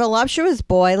for Voluptuous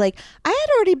Boy, like I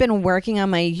had already been working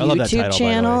on my YouTube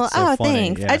channel. So funny.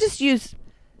 Thanks. Yeah. I just use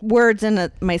words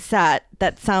in my set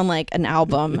that sound like an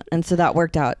album, and so that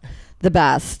worked out the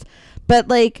best. But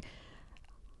like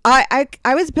I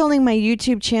was building my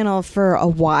YouTube channel for a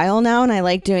while now, and I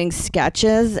like doing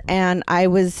sketches, and I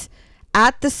was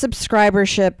at the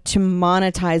subscribership to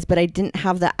monetize, but I didn't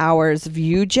have the hours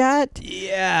viewed yet.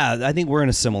 Yeah, I think we're in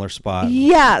a similar spot.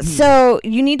 Yeah, so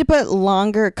you need to put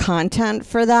longer content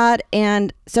for that.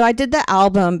 And so I did the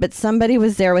album, but somebody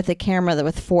was there with a camera that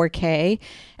was 4K,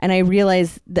 and I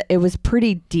realized that it was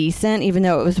pretty decent, even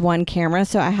though it was one camera.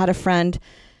 So I had a friend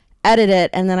edit it,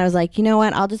 and then I was like, you know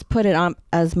what? I'll just put it on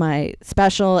as my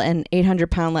special, and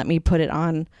 800 Pound let me put it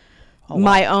on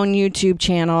my own YouTube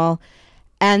channel.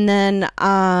 And then,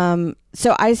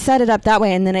 so I set it up that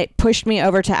way, and then it pushed me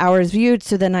over to hours viewed,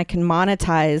 so then I can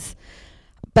monetize.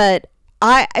 But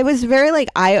it was very like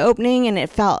eye-opening, and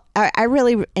it felt, I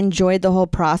really enjoyed the whole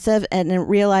process, and then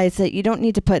realized that you don't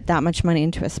need to put that much money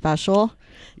into a special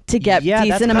to get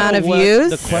decent amount of views.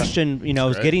 The question, I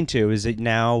was getting to is it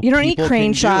now you don't need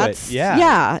crane shots.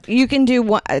 Yeah, you can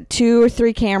do 2 or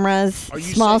 3 cameras,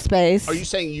 small space. Are you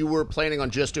saying you were planning on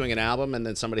just doing an album, and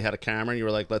then somebody had a camera, and you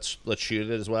were like, let's shoot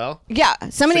it as well? Yeah,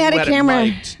 somebody had a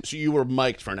camera. So you were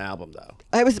mic'd for an album, though.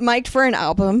 I was mic'd for an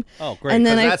album. Oh, great! And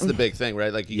then that's the big thing,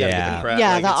 right? Like you gotta get the crowd.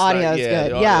 Yeah, the audio is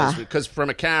good. Yeah, because from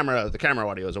a camera, the camera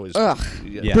audio is always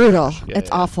brutal.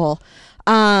 It's awful.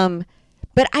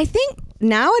 But I think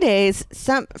nowadays,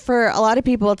 for a lot of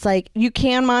people, it's like you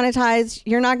can monetize.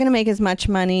 You're not going to make as much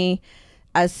money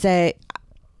as say.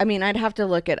 I mean, I'd have to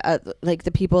look at like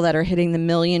the people that are hitting the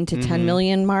million to 10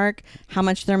 million mark, how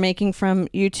much they're making from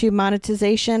YouTube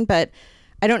monetization. But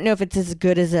I don't know if it's as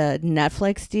good as a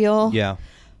Netflix deal. Yeah.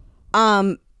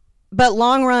 But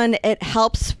long run, it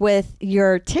helps with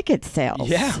your ticket sales.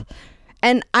 Yeah.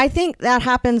 And I think that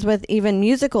happens with even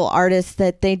musical artists,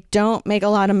 that they don't make a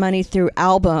lot of money through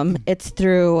album. It's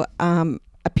through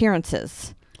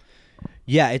appearances.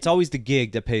 Yeah, it's always the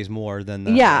gig that pays more than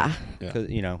the... Yeah. Because,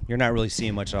 you're not really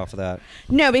seeing much off of that.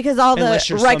 No, because all Unless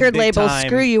the you're record some labels big-time-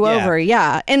 screw you yeah. over.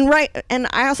 Yeah. And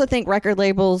I also think record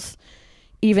labels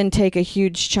even take a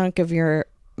huge chunk of your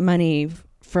money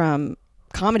from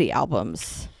comedy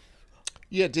albums.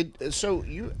 Yeah,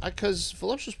 because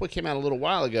Voluptuous Boy came out a little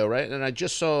while ago, right? And I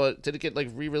just saw it. Did it get like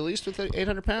re-released with like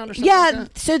 800 Pound or something? Yeah,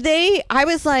 like that? so I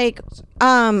was like,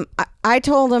 I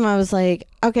told them, I was like,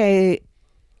 okay,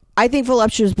 I think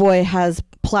Voluptuous Boy has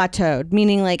plateaued,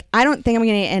 meaning like I don't think I'm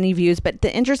gonna get any views. But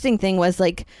the interesting thing was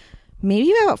like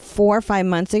maybe about 4 or 5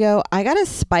 months ago, I got a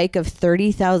spike of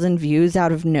 30,000 views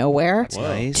out of nowhere. That's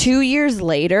nice. 2 years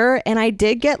later, and I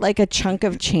did get like a chunk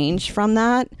of change from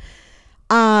that.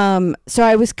 So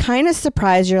I was kind of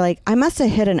surprised. You're like, I must have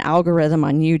hit an algorithm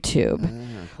on YouTube,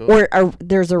 Cool. or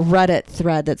there's a Reddit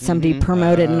thread that somebody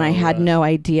promoted, and I had no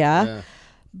idea. Yeah.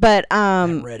 But That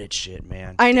Reddit shit,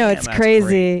 man. I know, Damn, it's that's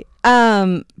crazy.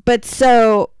 great. But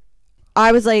so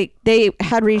I was like, they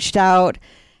had reached out.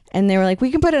 And they were like,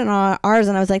 we can put it on ours.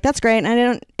 And I was like, that's great. And I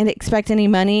didn't expect any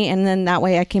money. And then that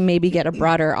way I can maybe get a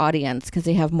broader audience because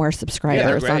they have more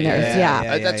subscribers on theirs.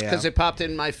 Yeah. That's because it popped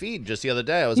in my feed just the other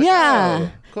day. I was like, Yeah.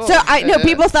 oh, cool. So I know Yeah.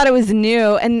 people thought it was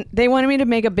new. And they wanted me to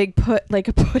make a big push.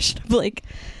 I'm like,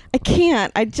 I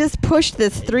can't. I just pushed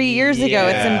this 3 years ago.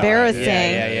 It's Yeah. embarrassing.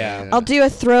 Yeah. I'll do a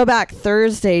throwback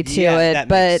Thursday to it.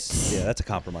 But that's a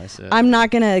compromise. I'm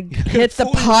not going to hit the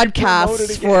Fully promote podcast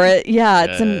it for it. Yeah,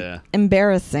 it's Yeah.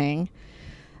 embarrassing.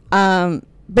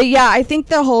 But yeah, I think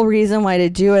the whole reason why to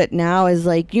do it now is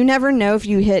like you never know if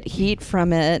you hit heat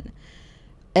from it,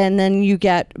 and then you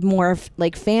get more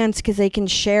like fans because they can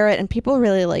share it, and people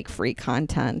really like free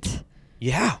content.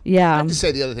 Yeah. Yeah. I have to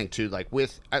say the other thing too, like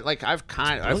I've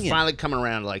finally come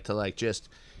around to just,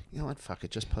 you know what, fuck it,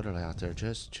 just put it out there,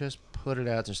 just put it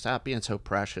out there, stop being so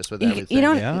precious with everything. You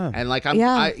don't. Yeah. And like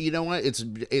you know what,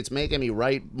 it's making me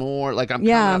write more. Like I'm,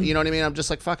 Yeah. coming out, you know what I mean? I'm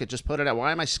just like, fuck it, just put it out.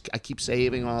 Why am I keep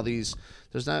saving all these?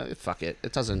 There's no, fuck it,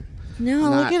 it doesn't. No,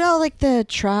 look at all like the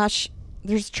trash.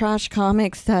 There's trash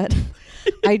comics that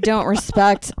I don't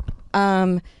respect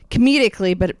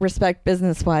comedically, but respect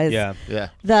business wise. Yeah. Yeah.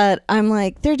 That I'm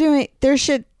like they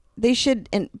should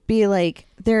be like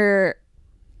they're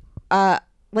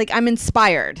like I'm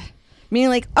inspired. Meaning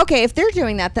like, okay, if they're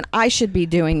doing that, then I should be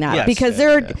doing that Yes. because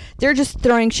they're just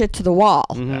throwing shit to the wall,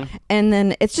 and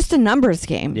then it's just a numbers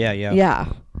game. Yeah.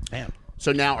 Man.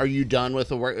 So now, are you done with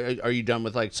the work? Are you done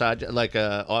with like side like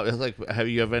have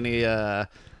you have any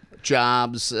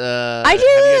jobs? I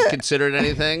do. Have you considered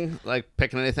anything like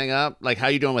picking anything up? Like, how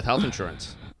you doing with health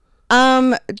insurance?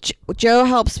 Joe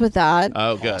helps with that.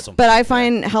 Oh, good. Awesome. But I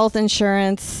find health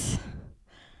insurance,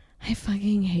 I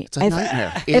fucking hate. It's a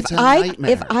nightmare. It's a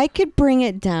nightmare. If I could bring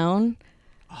it down,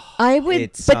 I would.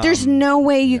 It's, but there's no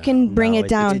way you can bring it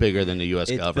down. It's bigger than the U.S.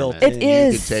 It's government. built It in.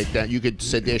 is. You could take that. You could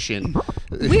sedition.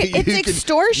 It's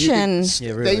extortion. It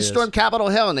really They is. stormed Capitol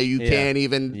Hill, and you can't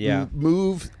even Yeah.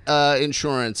 move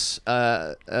insurance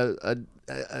an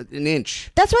inch.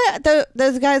 That's why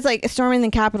those guys like storming the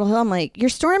Capitol Hill. I'm like, you're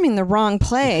storming the wrong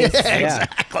place.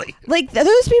 Exactly. Like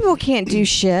those people can't do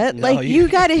shit. No, Like you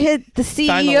got to hit the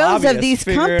Find the CEOs of lobbyists, these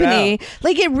figure it company. out.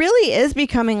 Like it really is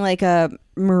becoming like a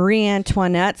Marie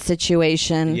Antoinette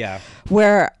situation. Yeah.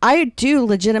 Where I do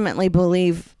legitimately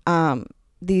believe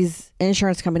these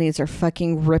insurance companies are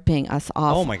fucking ripping us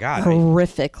off. Oh my God.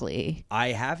 Horrifically. I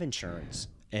have insurance,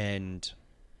 and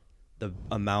the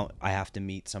amount I have to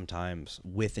meet sometimes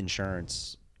with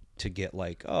insurance to get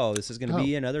like, oh, this is going to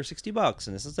be another $60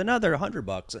 and this is another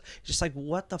 $100. Just like,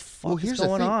 what the fuck is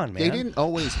going on, man? They didn't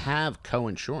always have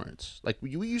co-insurance. Like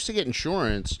you used to get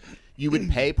insurance, you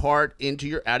would pay part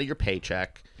out of your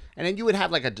paycheck, and then you would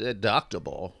have like a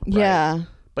deductible. Right? Yeah.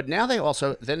 But now they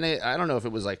also I don't know if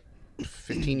it was like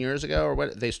 15 years ago or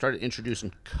what, they started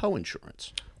introducing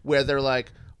co-insurance where they're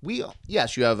like,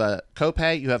 yes, you have a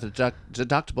copay, you have a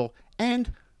deductible,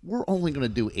 and we're only going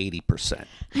to do 80%.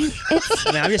 I mean,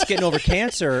 I'm just getting over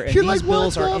cancer, and You're these like,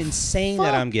 bills what are the insane fuck?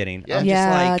 that I'm getting. Yeah. I'm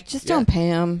Yeah. just like, Don't pay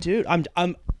them. dude, I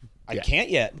can't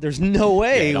yet. There's no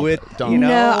way don't- with don't. you know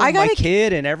No, I my gotta-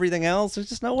 kid and everything else. There's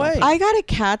just no way. I got a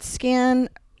CAT scan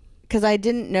because I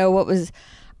didn't know what was.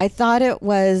 I thought it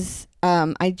was.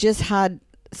 I just had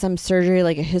some surgery,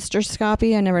 like a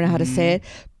hysteroscopy. I never know how to say it,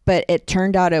 but it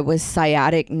turned out it was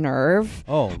sciatic nerve.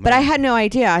 Oh, but I man. had no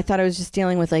idea. I thought I was just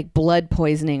dealing with like blood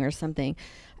poisoning or something.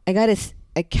 I got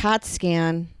a CAT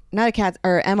scan, not a CAT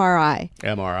or MRI.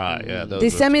 MRI, yeah. They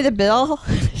sent me the bill.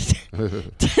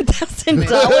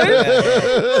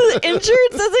 $10,000.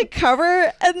 Insurance doesn't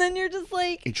cover, and then you're just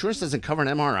like, Insurance doesn't cover an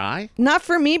MRI? not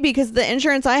for me because the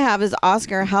insurance I have is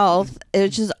Oscar Health,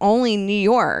 which is only New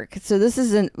York. So this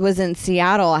was in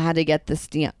Seattle. I had to get this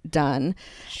done,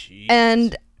 Jeez.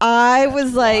 and I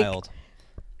was like, Wild.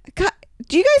 God,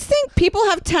 do you guys think people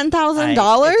have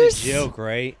 $10,000? It's a joke,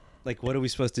 right? Like, what are we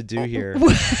supposed to do here?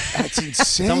 That's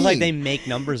insane. Sounds like they make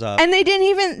numbers up. And they didn't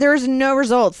even, there was no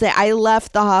results. I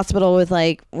left the hospital with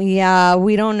like, yeah,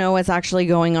 we don't know what's actually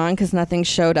going on because nothing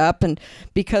showed up. And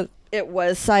because it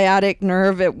was sciatic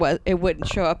nerve, it wouldn't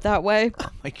show up that way. Oh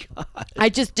my God. I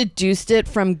just deduced it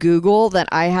from Google that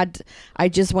I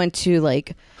just went to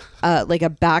like a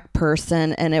back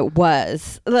person, and it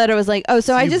was like, oh,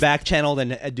 so I you just back channeled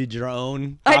and did your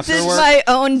own I doctor did work? my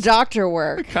own doctor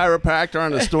work. Chiropractor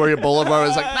on Astoria Boulevard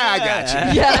was like, nah, I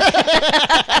got you.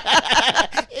 Yeah.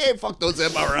 Hey, fuck those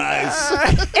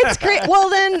MRIs. It's great. Well,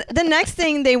 then the next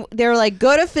thing they were like,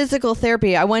 go to physical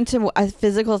therapy. I went to a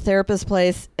physical therapist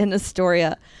place in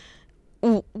Astoria.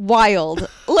 Wild.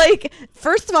 Like,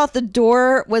 first of all, the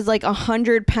door was like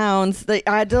 100 pounds that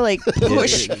I had to like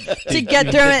push to get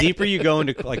through The it. deeper you go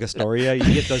into like Astoria,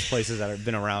 you get those places that have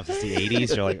been around since the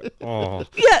 80s. You're like, oh.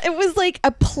 Yeah, it was like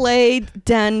a play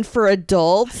den for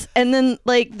adults, and then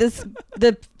like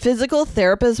the physical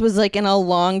therapist was like in a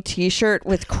long t-shirt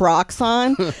with Crocs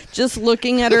on, just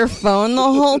looking at her phone the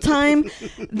whole time.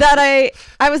 That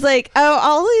I was like, oh,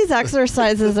 all these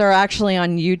exercises are actually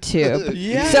on YouTube.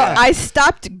 Yeah. So I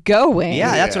stopped going.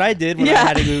 Yeah, that's what I did when I Yeah.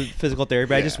 had to do physical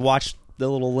therapy. I just watched the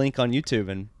little link on YouTube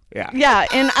and Yeah,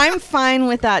 and I'm fine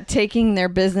with that, taking their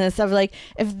business of like,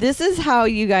 if this is how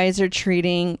you guys are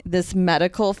treating this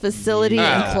medical facility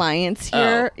and clients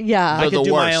here, yeah. I They're could the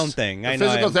do my worst. own thing. The I know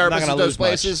physical I'm not therapists gonna at those lose much.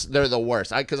 places, they're the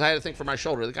worst. Because I had to think for my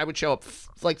shoulder. Like, I would show up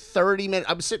like 30 minutes.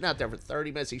 I was sitting out there for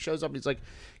 30 minutes. He shows up and he's like,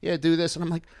 yeah, do this. And I'm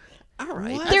like, all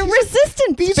right. They're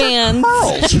resistant bands.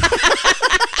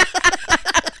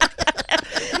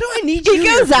 What do I need He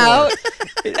goes out,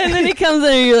 and then he comes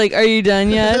in, and you're like, "Are you done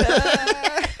yet?"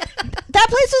 That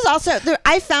place was also.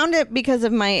 I found it because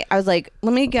of I was like,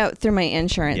 "Let me go through my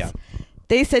insurance." Yeah.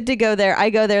 They said to go there. I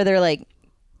go there. They're like,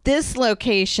 "This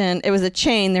location." It was a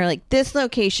chain. They're like, "This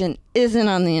location isn't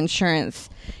on the insurance.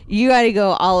 You got to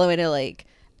go all the way to like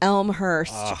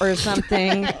Elmhurst or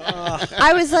something."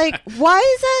 I was like, "Why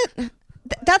is that?"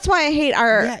 That's why I hate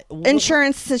our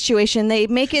insurance situation. They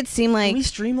make it seem like, can we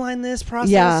streamline this process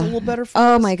Yeah. a little better for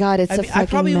oh us? my God, it's I a mean, fucking I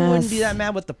probably mess. wouldn't be that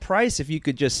mad with the price if you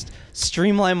could just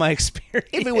streamline my experience.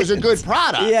 If it was a good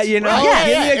product. Yeah, you know, Right? yeah,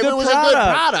 give me a if good it was a product. good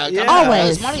product. Yeah. I'm not Always.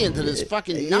 invest money into this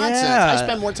fucking nonsense. Yeah. I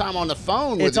spend more time on the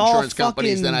phone with It's all insurance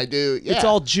companies fucking- than I do. Yeah. It's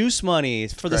all juice money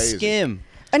for the Crazy. skim.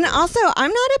 And also,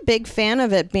 I'm not a big fan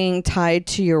of it being tied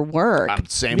to your work I'm the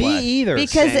same Me way. either.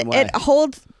 because same way. it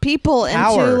holds people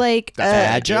Power. into like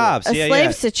Bad jobs. a Yeah, slave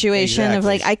yeah. situation of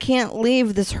Exactly. like, I can't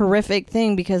leave this horrific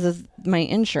thing because of my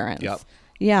insurance. Yep.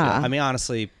 Yeah. I mean,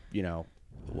 honestly, you know,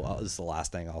 well, this is the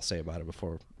last thing I'll say about it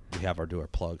before we have our do our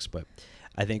plugs. But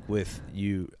I think with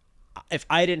you, if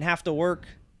I didn't have to work,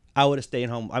 I would have stayed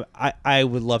home. I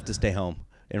would love to stay home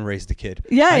and raise the kid.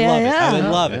 Yeah, I yeah, love yeah. it. I would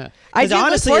love Yeah. it. I 'Cause do look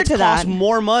honestly, forward it to costs that.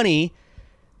 more money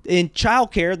in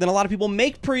childcare than a lot of people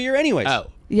make per year, anyways. Oh.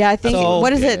 yeah, I think, So-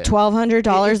 what is it,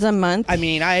 $1,200 a month? I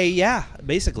mean,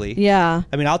 basically. yeah.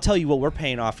 I mean, I'll tell you what we're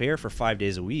paying off here for 5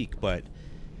 days a week, but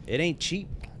it ain't cheap.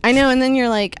 I know, and then you're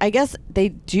like, I guess they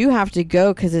do have to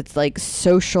go because it's like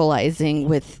socializing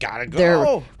with Gotta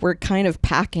go. we're kind of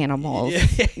pack animals.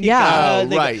 You Yeah.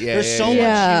 Oh, right. Yeah, There's yeah, so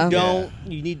yeah. much Yeah.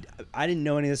 you need. I didn't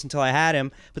know any of this until I had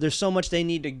him, but there's so much they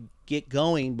need to get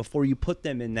going before you put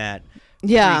them in that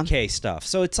Yeah. 3K stuff.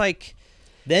 So it's like,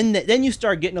 then you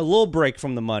start getting a little break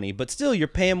from the money, but still you're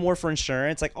paying more for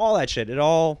insurance, like all that shit. It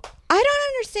all. I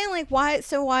don't understand, like,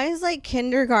 why is like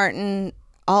kindergarten,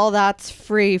 all that's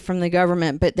free from the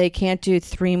government, but they can't do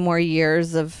 3 more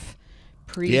years of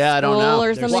preschool Yeah, I don't know.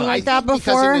 or something Well, like I that think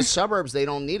before? Because in the suburbs, they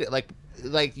don't need it.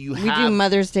 Like you We have. do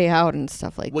Mother's Day out and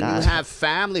stuff like when that. you have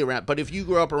family around, but if you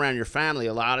grew up around your family,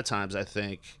 a lot of times I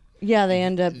think yeah, they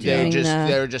end up doing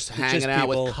they're just hanging out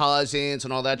people. with cousins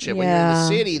and all that shit. When you're in the Yeah.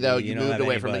 city, though, You you don't moved have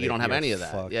away from it. anybody. You don't have You're any of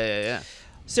that. fucked. Yeah.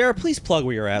 Sarah, please plug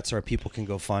where you're at so our people can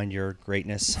go find your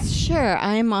greatness. Sure,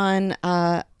 I'm on.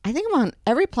 I think I'm on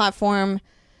every platform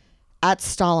at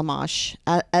Tollemache,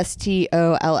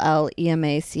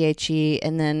 STOLLEMACHE,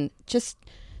 and then just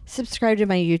subscribe to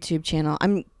my YouTube channel.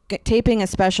 I'm taping a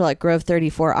special at Grove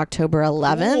 34 October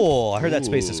 11th. Cool. I heard that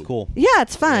space is cool. Yeah,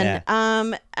 it's fun. Yeah.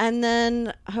 And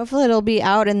then hopefully it'll be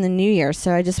out in the new year.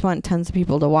 So I just want tons of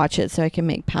people to watch it so I can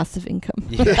make passive income.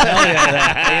 Hell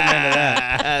yeah, amen to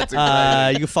that. That's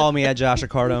exciting. You can follow me at Josh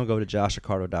Accardo. Go to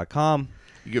joshaccardo.com.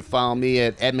 You can follow me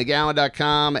at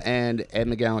edmcgowan.com and Ed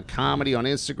McGowan Comedy on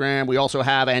Instagram. We also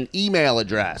have an email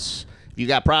address. If you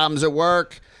got problems at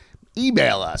work,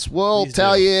 email us. We'll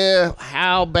tell you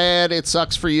how bad it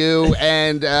sucks for you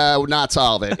and not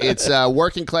solve it. It's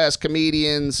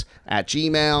workingclasscomedians at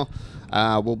gmail.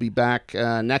 We'll be back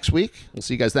next week. We'll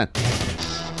see you guys then.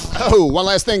 Oh, one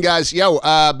last thing, guys. Yo,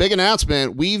 big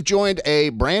announcement. We've joined a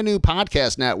brand new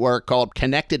podcast network called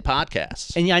Connected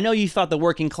Podcasts. And yeah, I know you thought the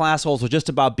working Classholes were just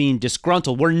about being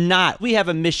disgruntled. We're not. We have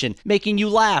a mission, making you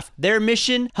laugh. Their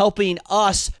mission, helping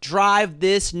us drive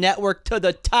this network to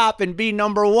the top and be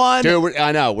number one. Dude,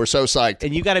 I know. We're so psyched.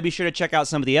 And you got to be sure to check out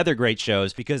some of the other great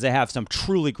shows because they have some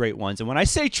truly great ones. And when I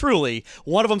say truly,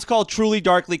 one of them's called Truly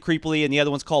Darkly Creepily and the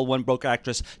other one's called One Broke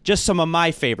Actress. Just some of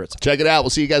my favorites. Check it out. We'll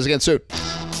see you guys again soon.